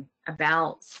had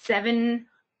about 7.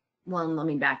 Well, let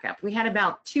me back up. We had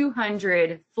about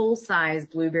 200 full-size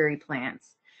blueberry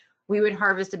plants We would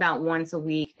harvest about once a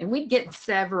week, and we'd get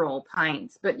several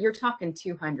pints, but you're talking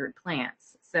 200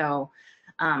 plants. So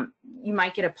you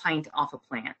might get a pint off a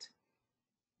plant,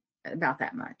 about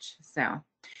that much. So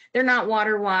they're not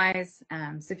water wise.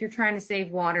 So if you're trying to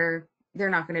save water, they're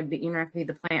not going to be, you're not going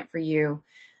to be the plant for you.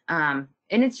 And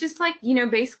it's just like, you know,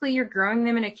 basically you're growing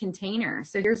them in a container.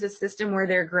 So here's a system where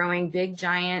they're growing big,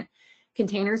 giant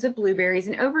containers of blueberries.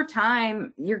 And over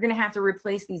time, you're going to have to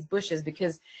replace these bushes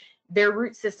because their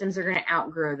root systems are going to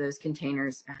outgrow those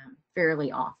containers fairly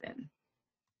often.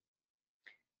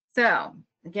 So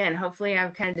again, hopefully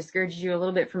I've kind of discouraged you a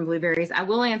little bit from blueberries. I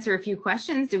will answer a few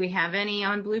questions. Do we have any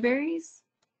on blueberries?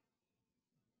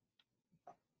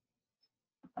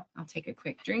 I'll take a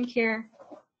quick drink here.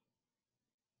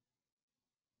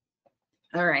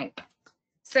 All right.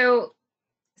 So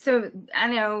I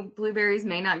know blueberries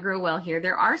may not grow well here.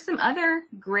 There are some other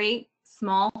great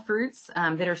small fruits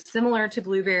that are similar to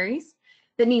blueberries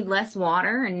that need less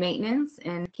water and maintenance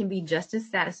and can be just as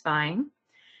satisfying.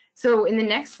 So in the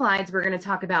next slides, we're going to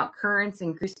talk about currants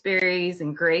and gooseberries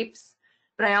and grapes.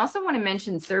 But I also want to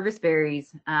mention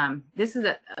serviceberries. This is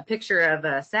a picture of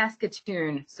a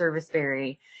Saskatoon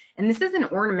serviceberry. And this is an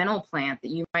ornamental plant that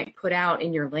you might put out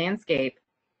in your landscape.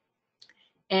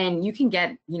 And you can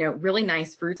get, you know, really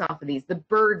nice fruits off of these. The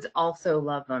birds also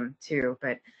love them too,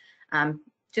 but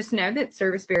just know that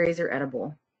serviceberries are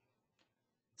edible.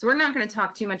 So we're not going to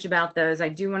talk too much about those. I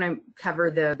do want to cover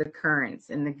the currants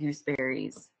and the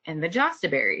gooseberries and the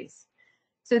jostaberries.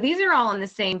 So these are all in the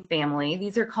same family.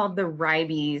 These are called the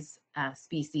ribes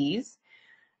species.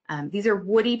 These are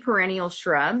woody perennial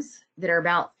shrubs that are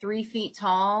about 3 feet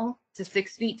tall to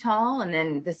 6 feet tall, and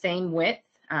then the same width.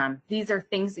 These are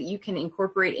things that you can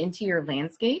incorporate into your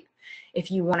landscape if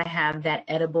you want to have that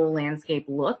edible landscape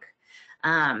look.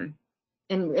 And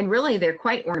really, they're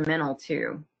quite ornamental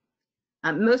too.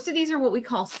 Most of these are what we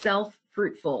call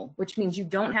self-fruitful, which means you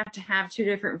don't have to have 2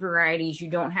 different varieties. You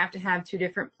don't have to have 2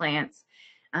 different plants.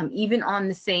 Even on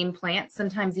the same plant,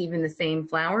 sometimes even the same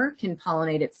flower can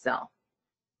pollinate itself.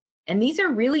 And these are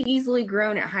really easily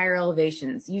grown at higher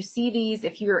elevations. You see these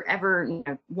if you're ever, you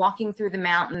know, walking through the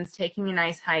mountains, taking a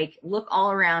nice hike, look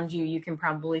all around you, you can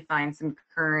probably find some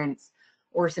currants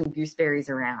or some gooseberries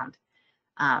around.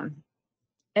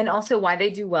 And also why they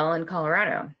do well in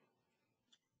Colorado.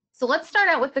 So let's start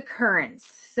out with the currants.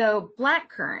 So black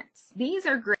currants, these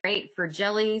are great for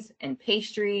jellies and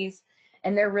pastries,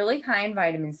 and they're really high in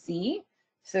vitamin C,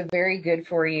 so very good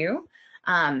for you.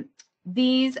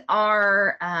 These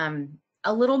are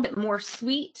a little bit more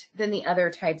sweet than the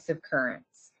other types of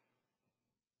currants.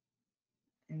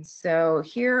 And so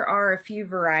here are a few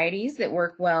varieties that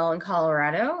work well in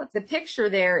Colorado. The picture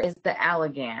there is the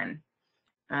Allegan.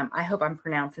 I hope I'm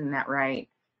pronouncing that right.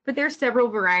 But there's several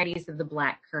varieties of the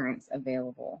black currants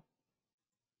available.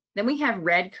 Then we have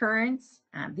red currants.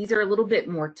 These are a little bit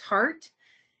more tart.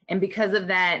 And because of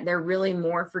that, they're really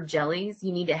more for jellies.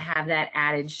 You need to have that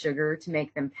added sugar to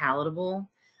make them palatable.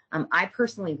 I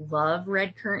personally love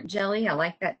red currant jelly. I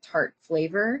like that tart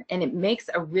flavor, and it makes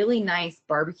a really nice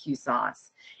barbecue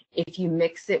sauce if you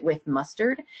mix it with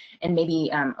mustard and maybe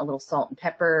a little salt and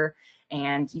pepper,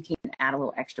 and you can add a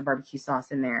little extra barbecue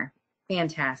sauce in there.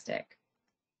 Fantastic.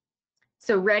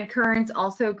 So red currants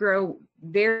also grow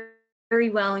very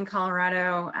well in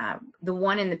Colorado. The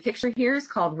one in the picture here is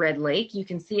called Red Lake. You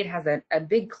can see it has a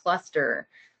big cluster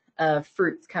of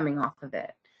fruits coming off of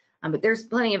it. But there's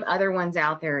plenty of other ones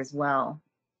out there as well.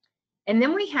 And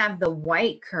then we have the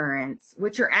white currants,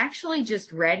 which are actually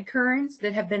just red currants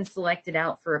that have been selected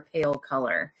out for a pale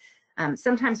color.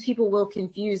 Sometimes people will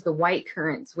confuse the white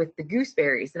currants with the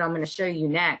gooseberries that I'm going to show you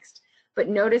next. But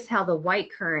notice how the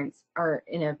white currants are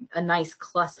in a nice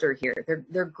cluster here.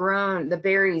 They're grown, the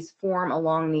berries form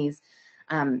along these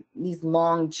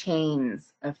long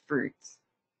chains of fruits.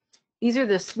 These are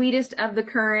the sweetest of the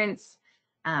currants.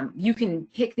 You can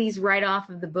pick these right off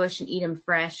of the bush and eat them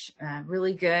fresh,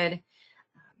 really good.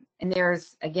 And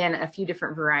there's, again, a few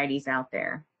different varieties out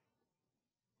there.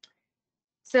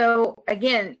 So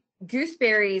again,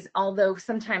 gooseberries, although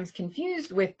sometimes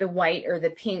confused with the white or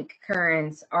the pink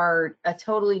currants, are a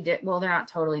totally well, they're not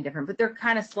totally different, but they're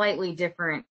kind of slightly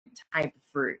different type of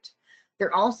fruit.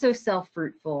 They're also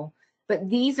self-fruitful, but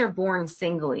these are born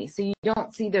singly, so you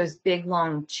don't see those big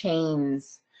long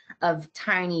chains of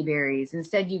tiny berries.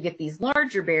 Instead, you get these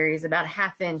larger berries about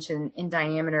 1/2 inch in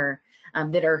diameter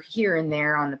that are here and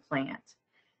there on the plant.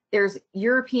 There's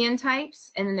European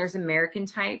types and then there's American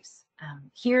types.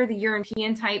 Here, the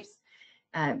European types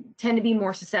tend to be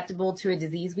more susceptible to a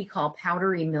disease we call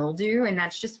powdery mildew, and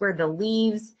that's just where the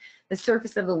leaves, the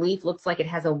surface of the leaf looks like it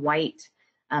has a white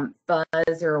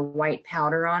fuzz or a white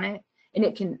powder on it, and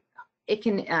it can it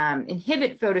can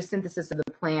inhibit photosynthesis of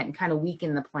the plant and kind of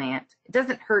weaken the plant. It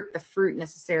doesn't hurt the fruit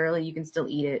necessarily. You can still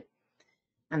eat it,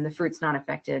 and the fruit's not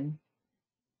affected.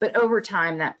 But over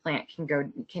time, that plant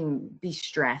can be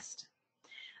stressed.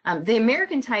 The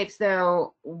American types,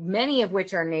 though, many of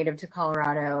which are native to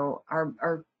Colorado,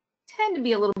 tend to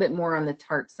be a little bit more on the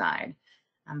tart side.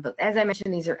 But as I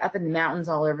mentioned, these are up in the mountains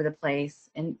all over the place,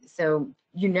 and so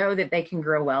you know that they can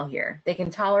grow well here. They can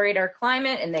tolerate our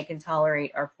climate, and they can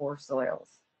tolerate our poor soils.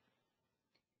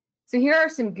 So here are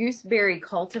some gooseberry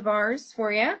cultivars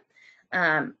for you.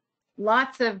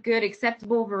 Lots of good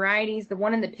acceptable varieties. The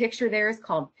one in the picture there is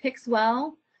called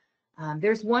Pixwell.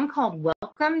 There's one called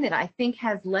Welcome that I think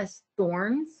has less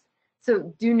thorns.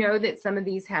 So do know that some of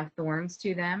these have thorns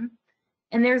to them.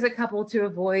 And there's a couple to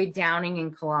avoid, Downing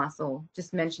and Colossal,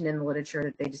 just mentioned in the literature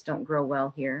that they just don't grow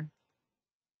well here.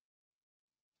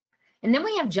 And then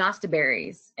we have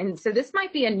jostaberries. And so this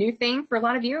might be a new thing for a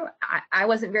lot of you. I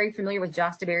wasn't very familiar with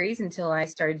jostaberries until I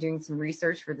started doing some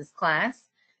research for this class.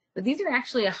 But these are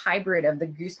actually a hybrid of the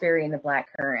gooseberry and the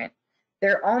blackcurrant.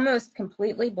 They're almost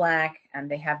completely black,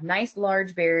 and they have nice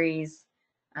large berries.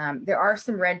 There are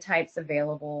some red types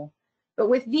available. But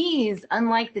with these,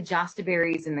 unlike the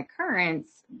jostaberries and the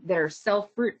currants that are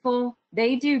self-fruitful,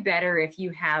 they do better if you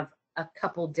have a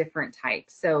couple different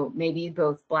types. So maybe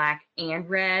both black and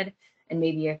red, and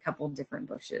maybe a couple different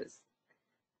bushes.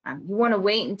 You want to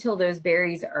wait until those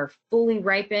berries are fully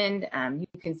ripened.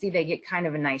 You can see they get kind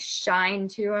of a nice shine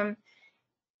to them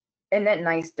and that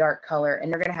nice dark color,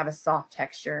 and they're going to have a soft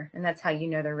texture, and that's how you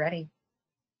know they're ready.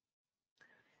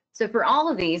 So for all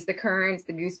of these, the currants,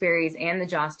 the gooseberries, and the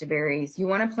jostaberries, you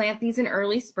want to plant these in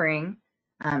early spring.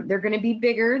 They're going to be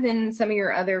bigger than some of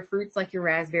your other fruits like your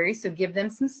raspberries, so give them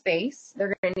some space.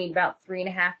 They're going to need about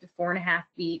 3.5 to 4.5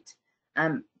 feet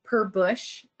per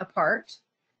bush apart.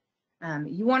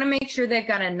 You want to make sure they've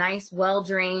got a nice,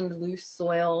 well-drained, loose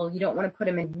soil. You don't want to put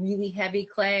them in really heavy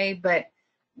clay, but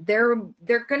they're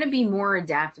going to be more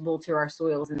adaptable to our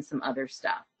soils than some other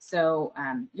stuff. So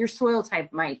your soil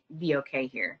type might be okay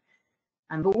here.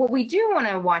 But what we do want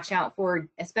to watch out for,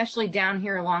 especially down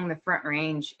here along the Front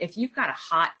Range, if you've got a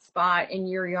hot spot in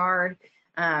your yard,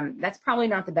 that's probably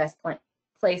not the best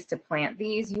place to plant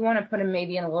these. You want to put them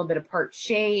maybe in a little bit of part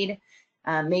shade,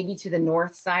 maybe to the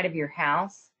north side of your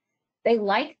house. They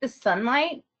like the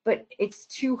sunlight, but it's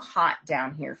too hot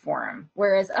down here for them.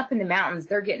 Whereas up in the mountains,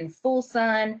 they're getting full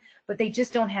sun, but they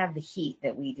just don't have the heat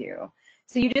that we do.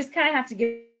 So you just kind of have to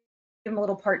give them a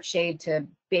little part shade to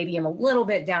baby them a little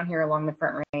bit down here along the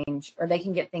Front Range, or they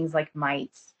can get things like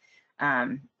mites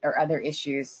or other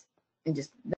issues, and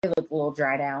just they look a little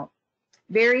dried out.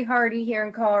 Very hardy here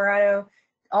in Colorado,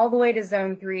 all the way to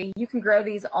zone 3. You can grow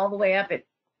these all the way up at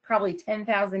probably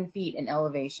 10,000 feet in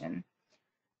elevation.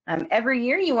 Every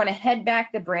year you want to head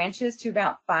back the branches to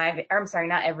about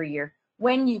not every year.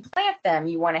 When you plant them,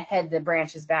 you want to head the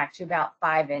branches back to about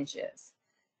 5 inches.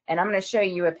 And I'm going to show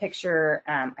you a picture,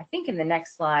 I think in the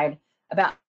next slide,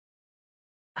 about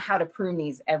how to prune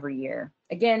these every year.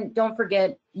 Again, don't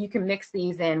forget, you can mix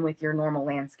these in with your normal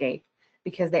landscape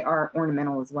because they are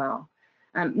ornamental as well.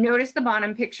 Notice the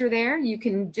bottom picture there. You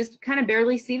can just kind of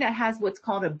barely see that has what's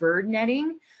called a bird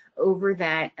netting over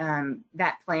that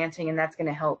that planting, and that's going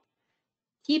to help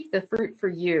keep the fruit for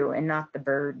you and not the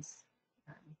birds.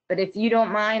 But if you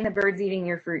don't mind the birds eating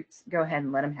your fruits, go ahead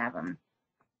and let them have them.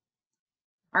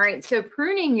 All right, so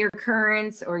pruning your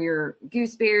currants or your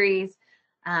gooseberries,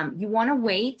 you want to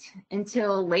wait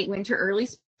until late winter, early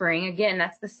spring. Again,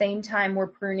 that's the same time we're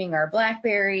pruning our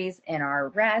blackberries and our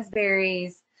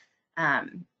raspberries.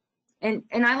 And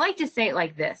I like to say it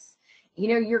like this. You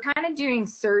know, you're kind of doing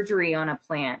surgery on a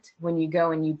plant when you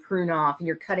go and you prune off and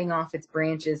you're cutting off its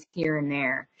branches here and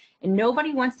there. And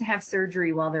nobody wants to have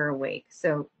surgery while they're awake.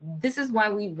 So this is why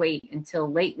we wait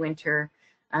until late winter,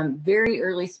 very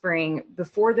early spring,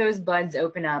 before those buds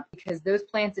open up, because those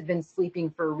plants have been sleeping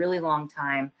for a really long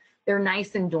time. They're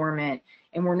nice and dormant,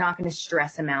 and we're not going to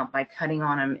stress them out by cutting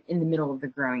on them in the middle of the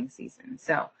growing season.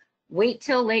 So wait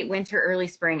till late winter, early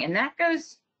spring, and that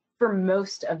goes for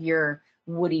most of your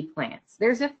woody plants.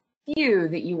 There's a few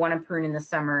that you want to prune in the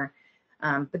summer,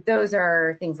 but those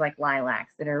are things like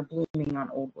lilacs that are blooming on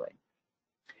old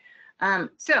wood.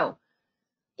 So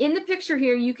in the picture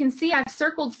here, you can see I've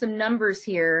circled some numbers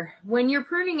here. When you're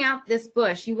pruning out this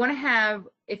bush, you want to have,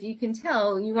 if you can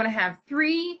tell, you want to have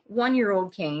 3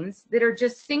 one-year-old canes that are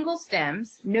just single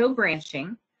stems, no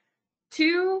branching,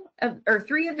 3 of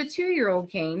the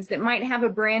 2-year-old canes that might have a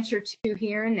branch or 2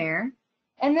 here and there,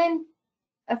 and then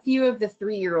a few of the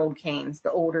 3-year-old canes,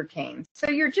 the older canes. So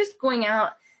you're just going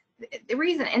out, the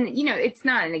reason, and you know, it's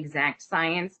not an exact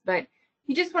science, but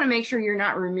You just want to make sure you're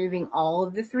not removing all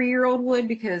of the 3-year-old wood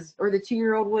or the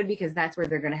 2-year-old wood, because that's where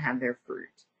they're going to have their fruit.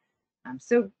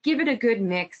 So give it a good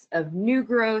mix of new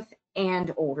growth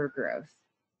and older growth.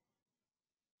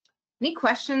 Any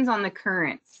questions on the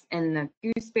currants and the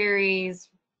gooseberries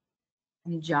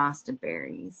and josta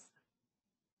berries?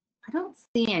 I don't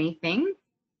see anything.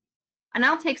 And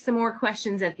I'll take some more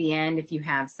questions at the end if you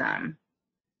have some.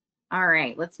 All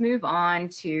right, let's move on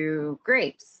to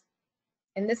grapes.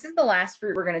 And this is the last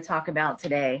fruit we're going to talk about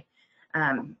today.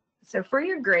 So for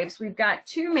your grapes, we've got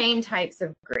 2 main types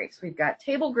of grapes. We've got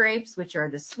table grapes, which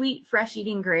are the sweet,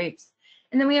 fresh-eating grapes.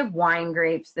 And then we have wine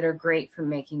grapes that are great for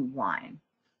making wine.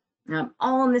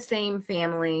 All in the same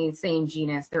family, same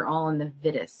genus. They're all in the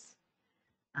Vitis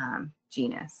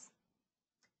genus.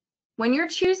 When you're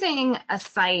choosing a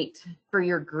site for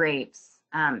your grapes,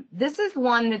 this is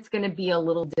one that's going to be a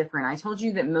little different. I told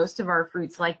you that most of our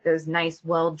fruits like those nice,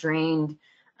 well-drained,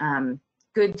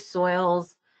 good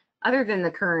soils. Other than the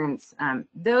currants,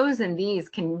 those and these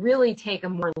can really take a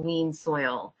more lean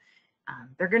soil.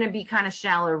 They're going to be kind of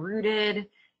shallow rooted,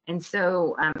 and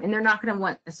so and they're not going to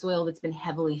want a soil that's been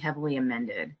heavily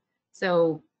amended.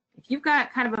 So if you've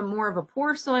got kind of more of a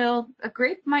poor soil, a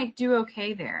grape might do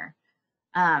okay there.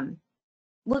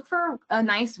 Look for a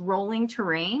nice rolling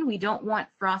terrain. We don't want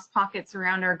frost pockets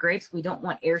around our grapes. We don't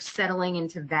want air settling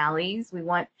into valleys. We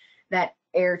want that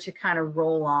air to kind of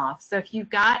roll off. So if you've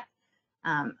got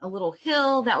a little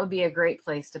hill, that would be a great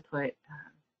place to put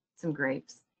some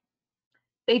grapes.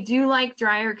 They do like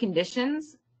drier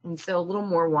conditions, and so a little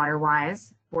more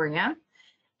water-wise for you.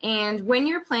 And when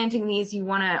you're planting these, you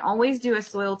want to always do a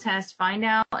soil test. Find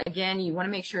out, again, you want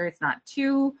to make sure it's not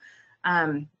too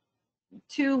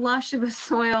lush of a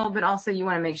soil, but also you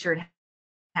want to make sure it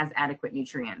has adequate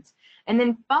nutrients. And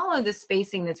then follow the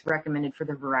spacing that's recommended for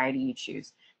the variety you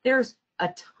choose. There's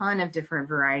a ton of different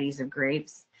varieties of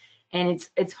grapes, and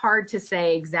it's hard to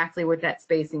say exactly what that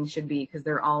spacing should be because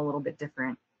they're all a little bit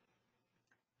different.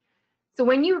 So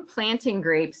when you're planting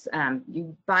grapes,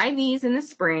 you buy these in the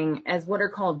spring as what are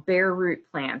called bare root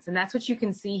plants, and that's what you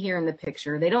can see here in the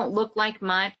picture. They don't look like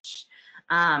much,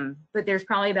 but there's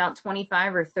probably about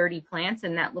 25 or 30 plants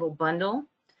in that little bundle.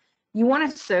 You want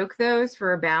to soak those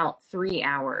for about 3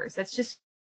 hours. That's just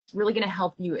really going to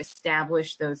help you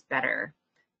establish those better.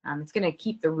 It's going to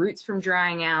keep the roots from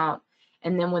drying out,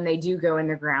 and then when they do go in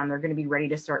the ground, they're going to be ready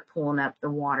to start pulling up the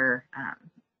water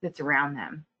that's around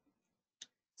them.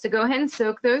 So go ahead and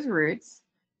soak those roots.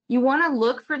 You want to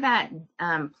look for that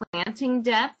planting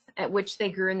depth at which they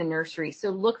grew in the nursery.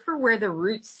 So look for where the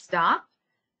roots stop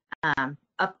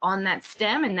up on that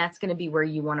stem, and that's going to be where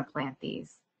you want to plant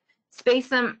these. Space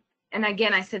them, and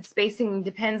again, I said spacing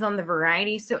depends on the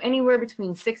variety, so anywhere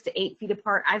between 6 to 8 feet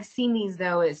apart. I've seen these,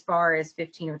 though, as far as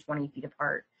 15 or 20 feet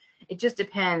apart. It just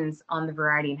depends on the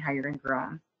variety and how you're going to grow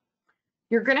them.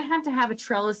 You're going to have a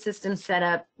trellis system set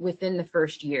up within the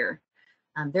first year.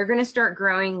 They're going to start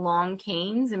growing long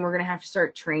canes, and we're going to have to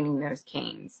start training those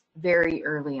canes very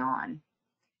early on.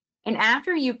 And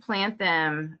after you plant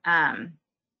them,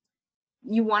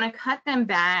 you want to cut them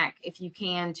back, if you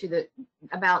can, to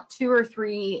about 2 or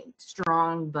 3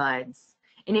 strong buds.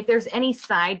 And if there's any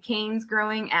side canes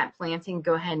growing at planting,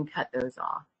 go ahead and cut those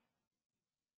off.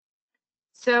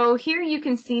 So here you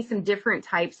can see some different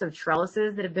types of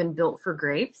trellises that have been built for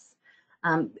grapes.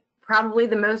 Probably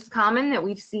the most common that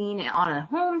we've seen on a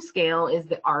home scale is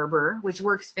the arbor, which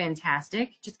works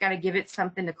fantastic. Just got to give it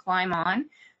something to climb on.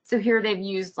 So here they've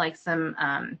used like some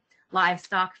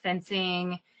livestock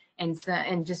fencing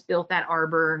and just built that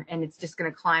arbor, and it's just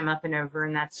going to climb up and over,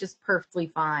 and that's just perfectly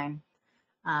fine.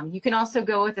 You can also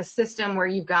go with a system where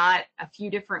you've got a few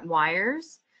different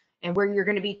wires and where you're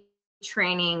going to be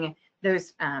training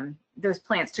those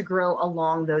plants to grow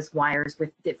along those wires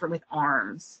with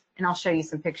arms. And I'll show you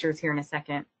some pictures here in a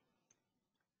second.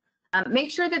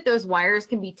 Make sure that those wires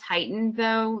can be tightened,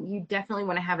 though. You definitely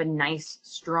want to have a nice,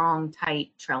 strong,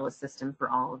 tight trellis system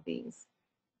for all of these.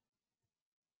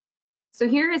 So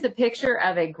here is a picture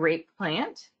of a grape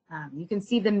plant. You can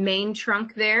see the main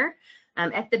trunk there.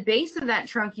 At the base of that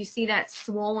trunk, you see that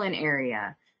swollen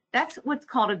area. That's what's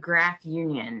called a graft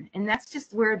union, and that's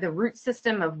just where the root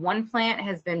system of one plant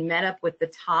has been met up with the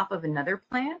top of another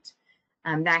plant.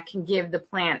 That can give the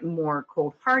plant more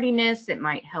cold hardiness. It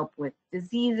might help with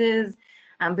diseases,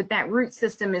 but that root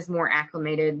system is more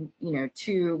acclimated,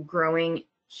 to growing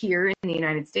here in the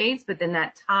United States. But then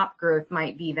that top growth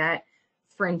might be that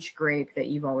French grape that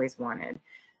you've always wanted.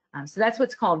 So that's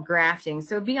what's called grafting.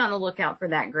 So be on the lookout for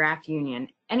that graft union.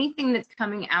 Anything that's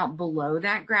coming out below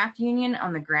that graft union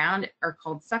on the ground are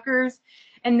called suckers,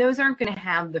 and those aren't going to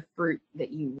have the fruit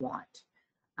that you want.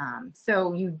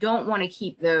 So you don't want to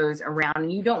keep those around,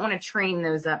 and you don't want to train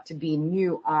those up to be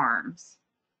new arms.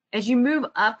 As you move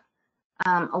up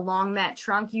along that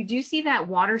trunk, you do see that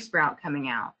water sprout coming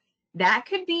out. That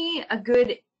could be a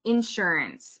good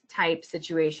insurance type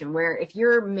situation where if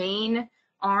your main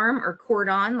arm or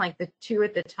cordon, like the two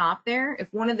at the top there,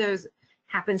 if one of those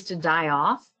happens to die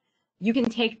off, you can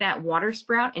take that water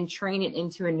sprout and train it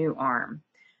into a new arm.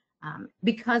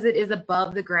 Because it is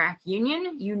above the graft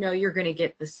union, you know you're going to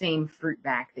get the same fruit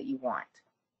back that you want.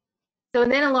 So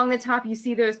then along the top, you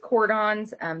see those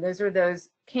cordons. Those are those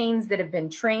canes that have been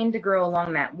trained to grow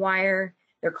along that wire.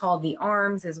 They're called the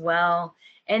arms as well.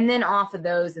 And then off of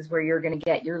those is where you're going to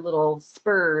get your little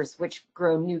spurs, which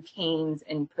grow new canes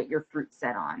and put your fruit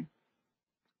set on.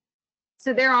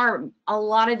 So there are a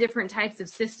lot of different types of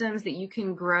systems that you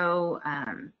can grow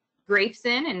grapes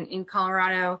in. And in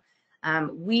Colorado,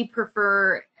 we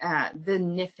prefer the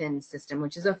Niffin system,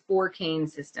 which is a 4-cane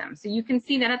system. So you can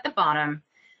see that at the bottom.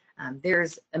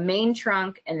 There's a main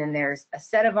trunk, and then there's a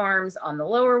set of arms on the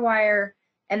lower wire,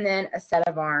 and then a set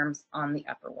of arms on the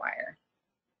upper wire.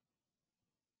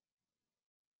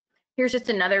 Here's just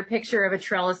another picture of a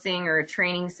trellising or a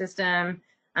training system.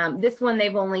 This one,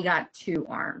 they've only got 2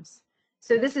 arms.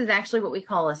 So this is actually what we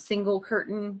call a single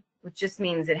curtain, which just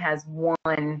means it has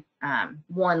one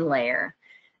layer.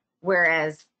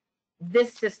 Whereas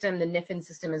this system, the Niffin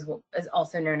system, is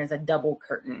also known as a double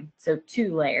curtain, so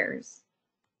 2 layers.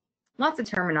 Lots of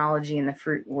terminology in the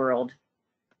fruit world.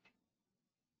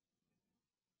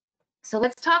 So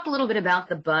let's talk a little bit about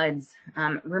the buds.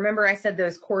 Remember I said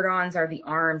those cordons are the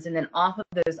arms, and then off of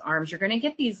those arms, you're going to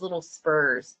get these little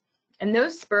spurs. And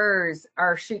those spurs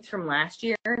are shoots from last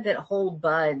year that hold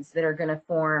buds that are going to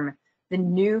form the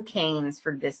new canes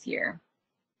for this year.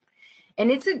 And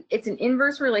it's an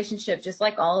inverse relationship, just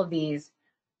like all of these,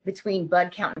 between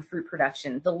bud count and fruit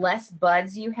production. The less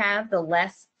buds you have, the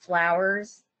less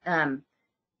flowers,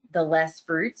 the less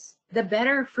fruits, the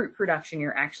better fruit production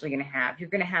you're actually going to have. You're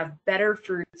going to have better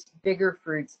fruits, bigger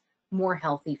fruits, more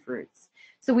healthy fruits.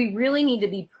 So we really need to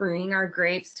be pruning our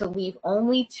grapes to leave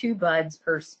only 2 buds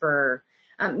per spur,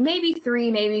 maybe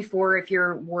 3, maybe 4 if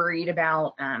you're worried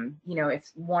about, you know, if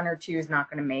 1 or 2 is not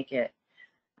going to make it.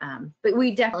 But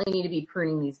we definitely need to be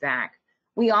pruning these back.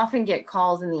 We often get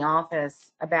calls in the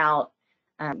office about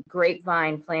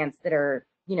grapevine plants that are,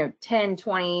 you know, 10,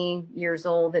 20 years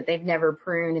old that they've never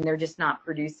pruned and they're just not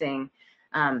producing.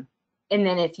 And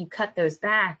then if you cut those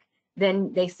back,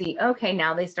 then they see, okay,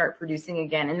 now they start producing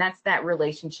again. And that's that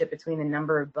relationship between the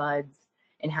number of buds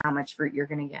and how much fruit you're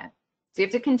going to get. So you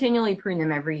have to continually prune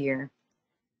them every year.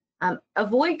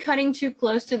 Avoid cutting too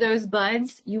close to those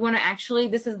buds. You want to actually,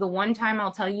 this is the one time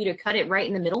I'll tell you to cut it right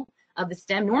in the middle of the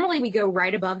stem. Normally we go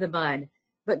right above the bud,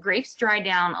 but grapes dry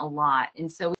down a lot.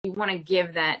 And so we want to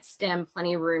give that stem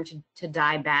plenty of room to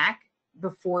die back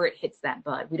before it hits that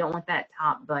bud. We don't want that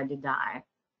top bud to die.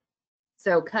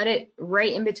 So cut it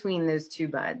right in between those 2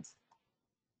 buds.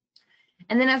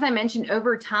 And then, as I mentioned,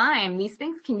 over time, these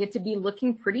things can get to be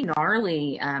looking pretty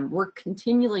gnarly. We're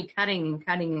continually cutting and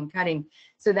cutting and cutting,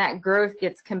 so that growth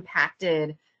gets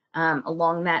compacted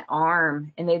along that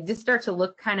arm, and they just start to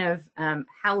look kind of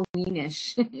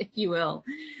Halloweenish, if you will.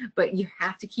 But you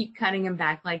have to keep cutting them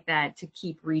back like that to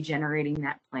keep regenerating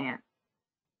that plant.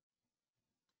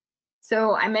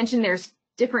 So I mentioned there's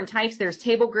different types. There's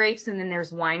table grapes, and then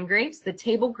there's wine grapes. The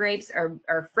table grapes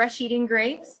are fresh-eating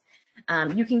grapes.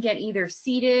 You can get either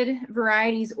seeded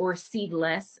varieties or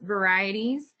seedless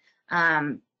varieties.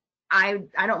 I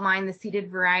don't mind the seeded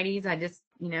varieties. I just,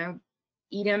 you know,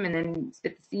 eat them and then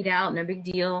spit the seed out, no big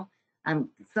deal.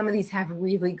 Some of these have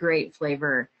really great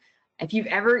flavor. If you've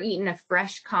ever eaten a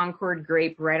fresh Concord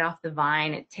grape right off the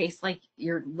vine, it tastes like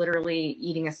you're literally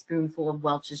eating a spoonful of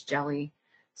Welch's jelly.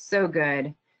 So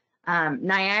good.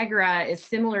 Niagara is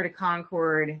similar to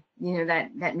Concord, you know,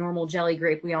 that normal jelly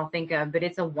grape we all think of, but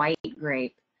it's a white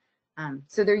grape.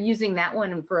 So they're using that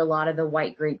one for a lot of the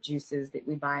white grape juices that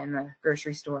we buy in the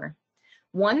grocery store.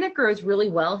 One that grows really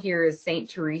well here is St.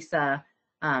 Teresa.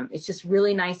 It's just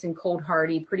really nice and cold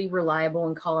hardy, pretty reliable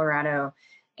in Colorado.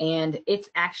 And it's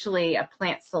actually a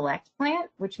plant select plant,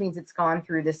 which means it's gone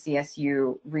through the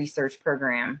CSU research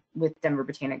program with Denver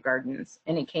Botanic Gardens,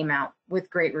 and it came out with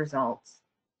great results.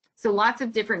 So lots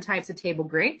of different types of table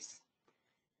grapes.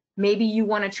 Maybe you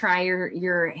want to try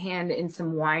your hand in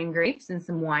some wine grapes and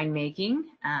some wine making.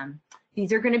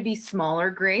 These are going to be smaller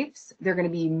grapes. They're going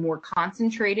to be more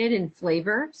concentrated in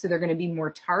flavor, so they're going to be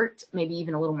more tart, maybe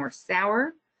even a little more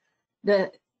sour.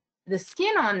 The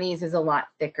skin on these is a lot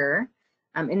thicker,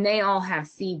 and they all have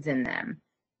seeds in them.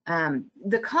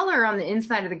 The color on the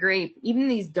inside of the grape, even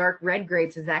these dark red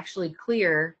grapes, is actually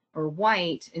clear or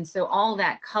white. And so all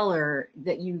that color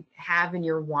that you have in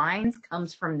your wines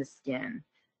comes from the skin,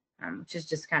 which is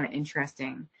just kind of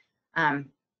interesting.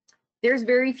 There's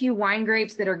very few wine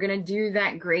grapes that are going to do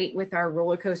that great with our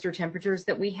roller coaster temperatures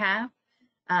that we have,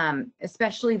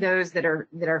 especially those that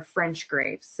are French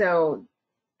grapes. So,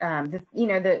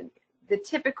 the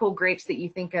typical grapes that you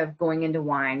think of going into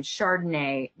wine,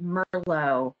 Chardonnay,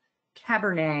 Merlot,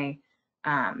 Cabernet,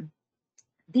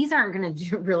 these aren't going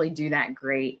to really do that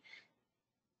great.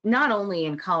 Not only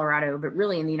in Colorado, but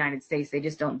really in the United States, they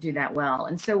just don't do that well.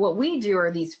 And so what we do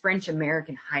are these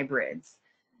French-American hybrids.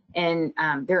 And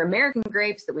they're American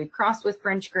grapes that we've crossed with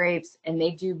French grapes, and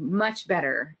they do much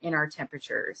better in our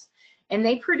temperatures. And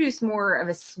they produce more of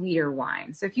a sweeter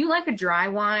wine. So if you like a dry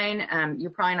wine, you're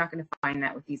probably not going to find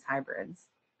that with these hybrids.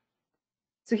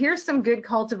 So here's some good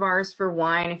cultivars for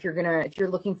wine if you're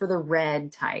looking for the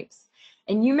red types.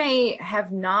 And you may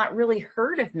have not really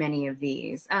heard of many of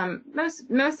these.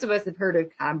 Most of us have heard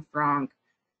of Cab Franc,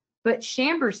 but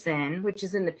Chambourcin, which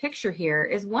is in the picture here,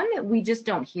 is one that we just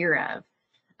don't hear of.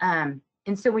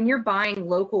 And so when you're buying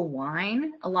local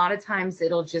wine, a lot of times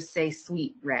it'll just say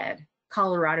sweet red,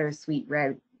 Colorado sweet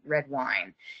red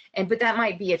wine. But that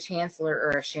might be a Chancellor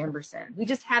or a Chambourcin. We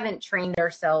just haven't trained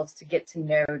ourselves to get to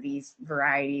know these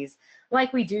varieties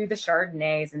like we do the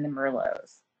Chardonnays and the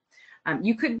Merlots.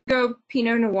 You could go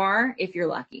Pinot Noir if you're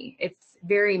lucky. It's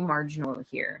very marginal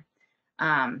here.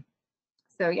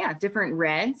 So yeah, different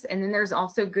reds. And then there's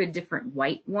also good different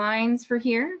white wines for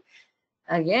here.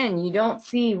 Again, you don't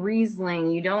see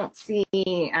Riesling, you don't see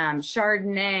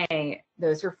Chardonnay.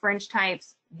 Those are French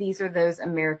types. These are those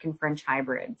American French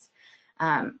hybrids.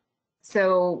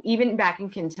 So even back in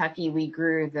Kentucky, we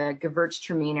grew the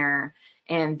Gewürztraminer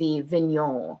and the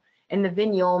Vignoble. And the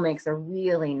Vignoble makes a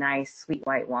really nice sweet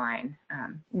white wine.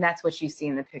 And that's what you see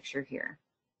in the picture here.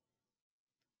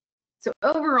 So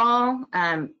overall,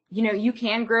 you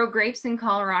can grow grapes in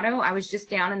Colorado. I was just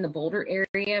down in the Boulder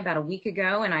area about a week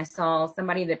ago, and I saw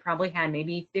somebody that probably had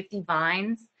maybe 50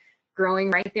 vines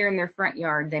growing right there in their front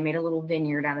yard. They made a little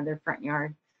vineyard out of their front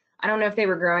yard. I don't know if they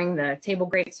were growing the table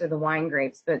grapes or the wine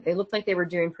grapes, but they looked like they were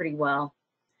doing pretty well.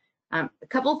 A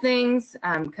couple things,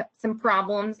 some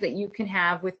problems that you can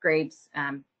have with grapes.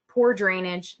 Poor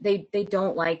drainage. They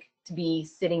don't like to be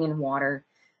sitting in water.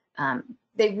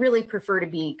 They really prefer to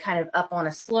be kind of up on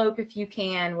a slope if you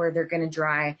can, where they're going to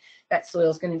dry, that soil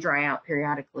is going to dry out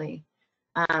periodically.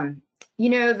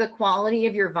 The quality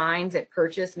of your vines at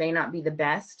purchase may not be the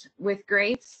best with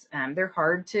grapes. They're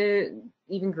hard to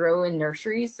even grow in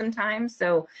nurseries sometimes.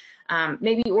 So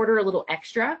maybe order a little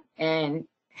extra and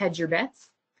hedge your bets.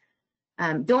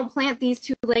 Don't plant these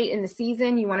too late in the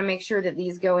season. You want to make sure that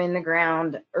these go in the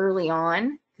ground early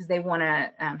on because they want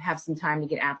to have some time to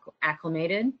get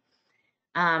acclimated.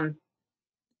 And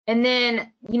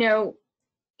then,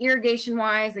 irrigation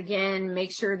wise, again,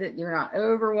 make sure that you're not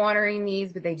over watering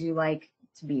these, but they do like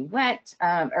to be wet,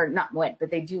 or not wet,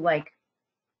 but they do like,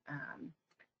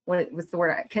 what's the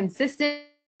word? Consistent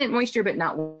moisture, but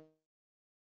not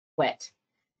wet.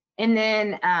 And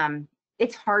then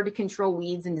it's hard to control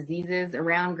weeds and diseases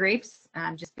around grapes,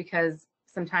 just because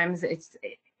sometimes it's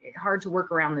hard to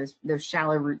work around those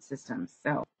shallow root systems.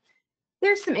 So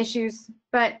there's some issues,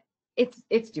 but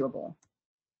it's doable.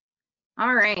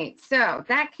 All right, so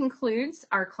that concludes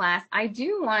our class. I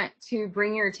do want to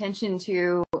bring your attention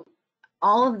to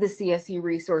all of the CSU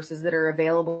resources that are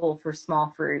available for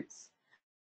small fruits.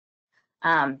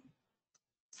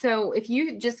 So if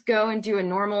you just go and do a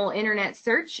normal internet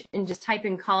search and just type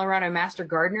in Colorado Master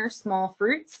Gardener small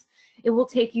fruits, it will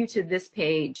take you to this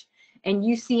page. And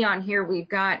you see on here, we've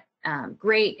got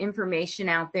great information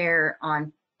out there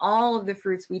on all of the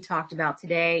fruits we talked about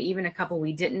today, even a couple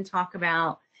we didn't talk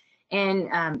about. And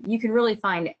you can really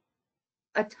find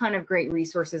a ton of great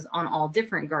resources on all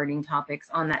different gardening topics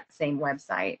on that same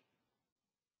website.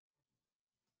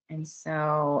 And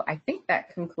so I think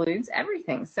that concludes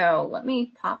everything. So let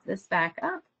me pop this back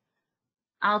up.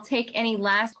 I'll take any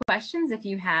last questions if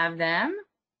you have them.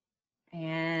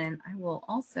 And I will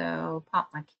also pop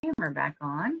my camera back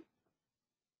on.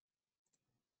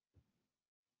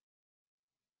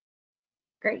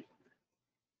 Great.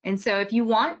 And so if you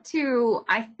want to,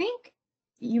 I think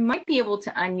you might be able to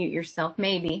unmute yourself,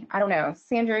 maybe. I don't know.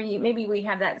 Sandra, maybe we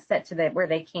have that set to where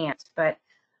they can't. But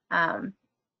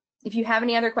if you have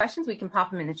any other questions, we can pop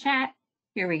them in the chat.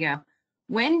 Here we go.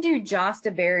 When do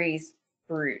Josta berries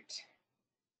fruit?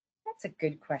 That's a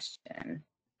good question.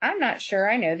 I'm not sure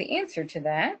I know the answer to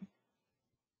that.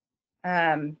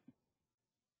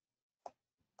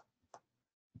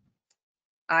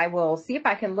 I will see if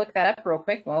I can look that up real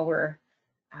quick while we're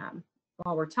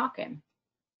talking.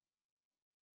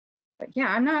 But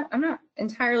yeah, I'm not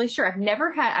entirely sure. I've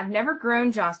never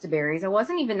grown Josta berries. I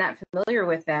wasn't even that familiar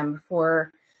with them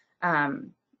before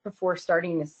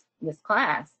starting this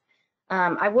class.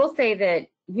 I will say that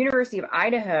University of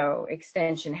Idaho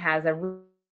Extension has a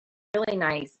really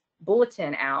nice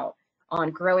bulletin out on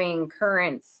growing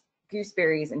currants,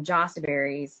 gooseberries, and Josta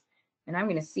berries. And I'm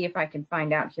going to see if I can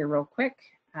find out here real quick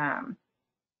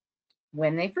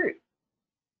when they fruit.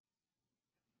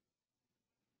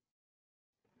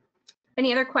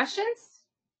 Any other questions?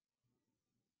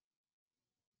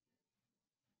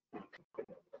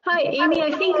 Hi, Amy.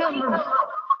 I think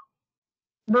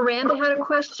Miranda had a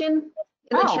question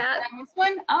in the chat. Did I miss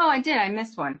one? Oh, I did. I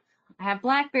missed one. I have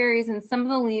blackberries and some of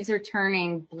the leaves are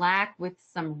turning black with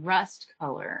some rust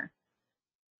color.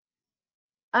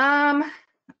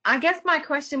 I guess my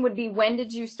question would be, when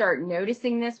did you start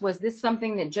noticing this? Was this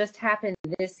something that just happened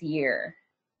this year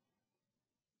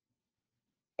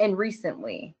and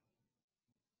recently?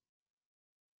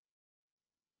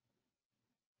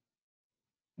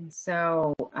 And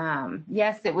so,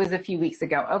 yes, it was a few weeks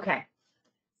ago. Okay.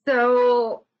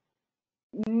 So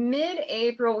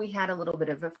mid-April, we had a little bit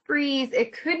of a freeze.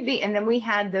 It could be, and then we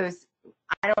had those,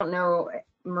 I don't know,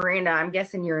 Miranda, I'm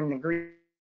guessing you're in the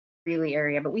Greeley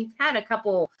area, but we've had a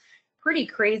couple pretty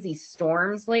crazy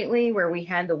storms lately where we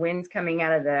had the winds coming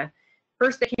out of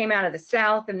first they came out of the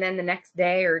south, and then the next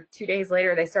day or 2 days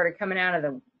later, they started coming out of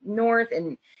the north,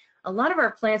 and a lot of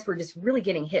our plants were just really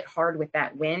getting hit hard with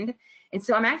that wind. And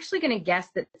so I'm actually going to guess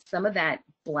that some of that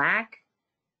black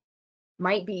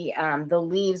might be the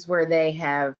leaves where they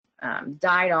have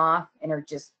died off and are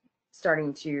just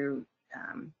starting to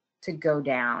go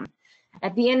down.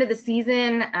 At the end of the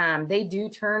season, they do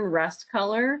turn rust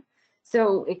color,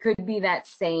 so it could be that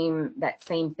same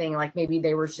thing. Like maybe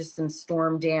there was just some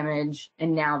storm damage,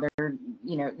 and now they're,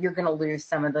 you're going to lose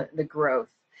some of the growth.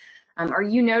 Are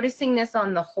you noticing this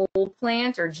on the whole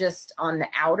plant or just on the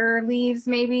outer leaves,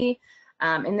 maybe?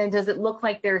 And then does it look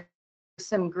like there's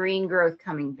some green growth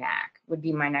coming back? Would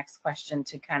be my next question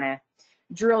to kind of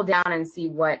drill down and see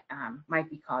what might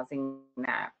be causing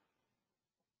that.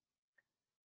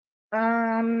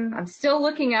 I'm still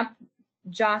looking up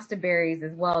Josta berries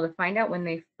as well to find out when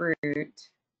they fruit.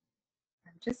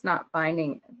 I'm just not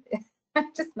finding it.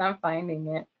 I'm just not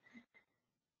finding it.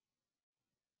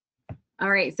 All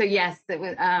right, so yes, it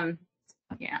was,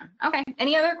 yeah. Okay,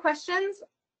 any other questions?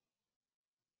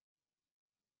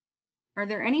 Are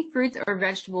there any fruits or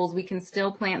vegetables we can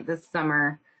still plant this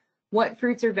summer? What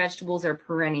fruits or vegetables are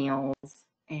perennials?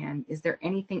 And is there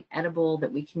anything edible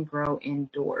that we can grow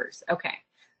indoors? Okay,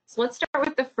 so let's start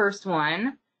with the first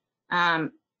one.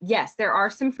 Yes, there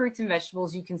are some fruits and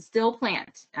vegetables you can still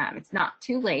plant. It's not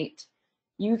too late.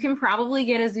 You can probably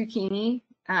get a zucchini.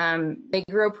 They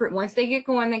grow, once they get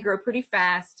going, they grow pretty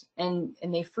fast and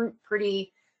they fruit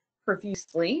pretty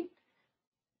profusely.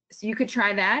 So you could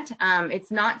try that.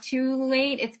 It's not too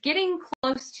late. It's getting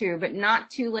close to, but not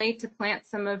too late to plant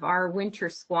some of our winter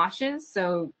squashes.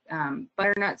 So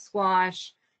butternut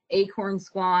squash, acorn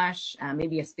squash,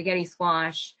 maybe a spaghetti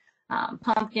squash,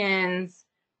 pumpkins.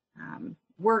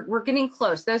 We're getting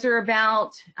close. Those are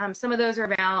about, some of those are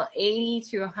about 80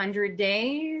 to 100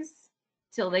 days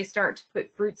till they start to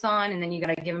put fruits on, and then you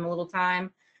got to give them a little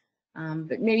time.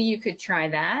 But maybe you could try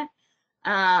that.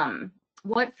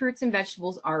 What fruits and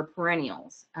vegetables are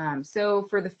perennials? So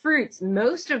for the fruits,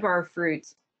 most of our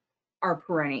fruits are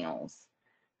perennials.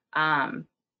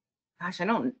 Gosh, I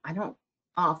don't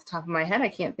off the top of my head, I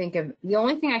can't think of, the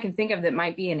only thing I can think of that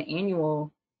might be an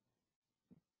annual,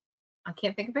 I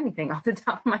can't think of anything off the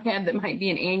top of my head that might be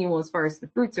an annual as far as the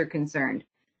fruits are concerned.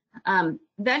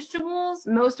 Vegetables,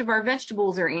 most of our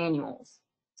vegetables are annuals.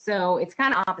 So it's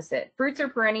kind of opposite. Fruits are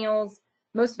perennials,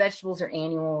 most vegetables are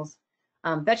annuals.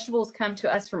 Vegetables come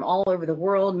to us from all over the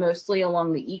world, mostly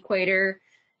along the equator,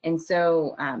 and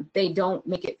so they don't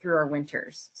make it through our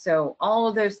winters. So all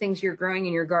of those things you're growing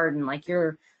in your garden, like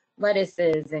your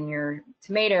lettuces and your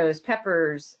tomatoes,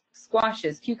 peppers,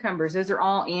 squashes, cucumbers, those are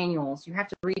all annuals. You have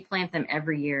to replant them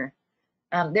every year.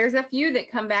 There's a few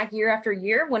that come back year after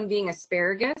year, one being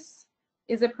asparagus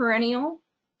is a perennial.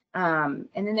 And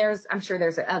then there's, I'm sure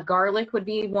there's a garlic would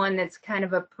be one that's kind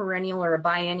of a perennial or a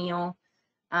biennial.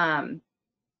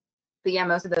 But yeah,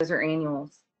 most of those are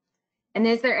annuals. And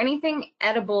is there anything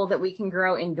edible that we can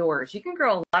grow indoors? You can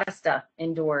grow a lot of stuff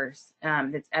indoors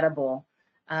that's edible.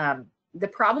 The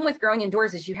problem with growing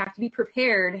indoors is you have to be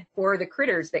prepared for the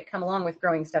critters that come along with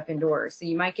growing stuff indoors. So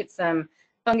you might get some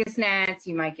fungus gnats,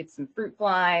 you might get some fruit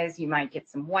flies, you might get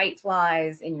some white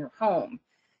flies in your home.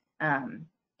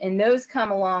 And those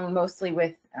come along mostly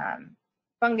with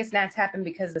fungus gnats happen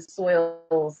because the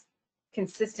soil's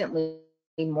consistently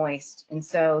moist, and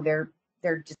so they're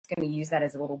just going to use that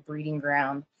as a little breeding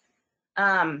ground.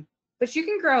 But you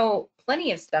can grow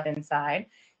plenty of stuff inside.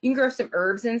 You can grow some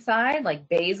herbs inside, like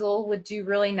basil would do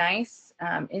really nice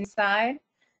inside.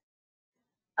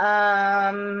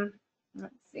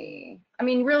 Let's see. I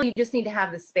mean, really, you just need to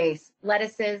have the space.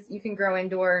 Lettuces you can grow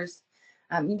indoors.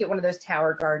 You can get one of those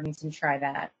tower gardens and try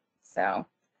that. So,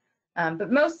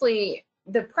 but mostly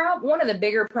one of the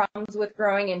bigger problems with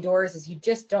growing indoors is you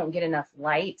just don't get enough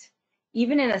light.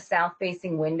 Even in a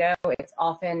south-facing window, it's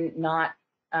often not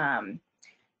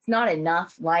it's not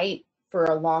enough light for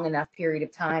a long enough period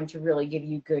of time to really give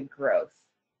you good growth.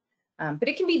 But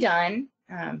it can be done.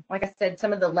 Like I said,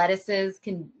 some of the lettuces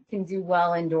can do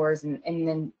well indoors, and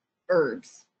then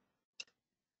herbs.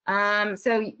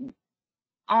 So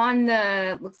on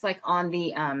the, looks like on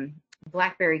the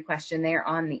blackberry question there,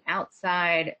 on the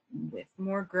outside with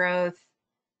more growth.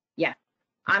 Yeah,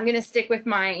 I'm gonna stick with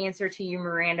my answer to you,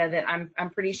 Miranda, that I'm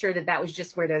pretty sure that was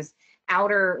just where those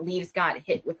outer leaves got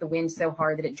hit with the wind so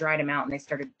hard that it dried them out and they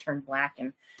started to turn black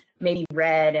and maybe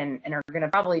red and are gonna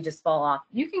probably just fall off.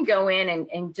 You can go in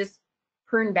and just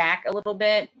prune back a little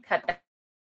bit, cut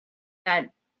that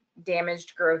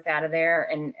damaged growth out of there,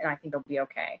 and I think they'll be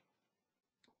okay.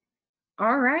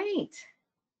 All right.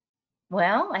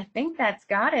 Well, I think that's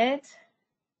got it.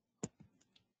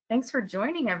 Thanks for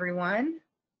joining, everyone.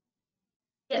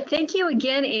 Yeah, thank you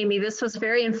again, Amy. This was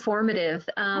very informative.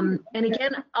 And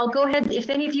again, I'll go ahead, if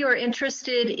any of you are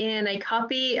interested in a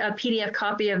PDF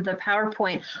copy of the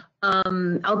PowerPoint,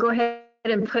 I'll go ahead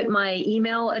and put my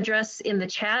email address in the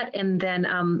chat, and then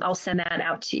I'll send that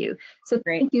out to you. So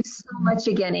Great. Thank you so much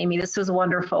again, Amy. This was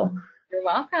wonderful. You're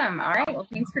welcome. All right, well,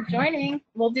 thanks for joining.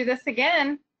 We'll do this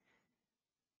again.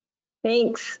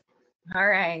 Thanks. All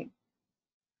right.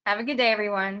 Have a good day,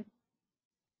 everyone.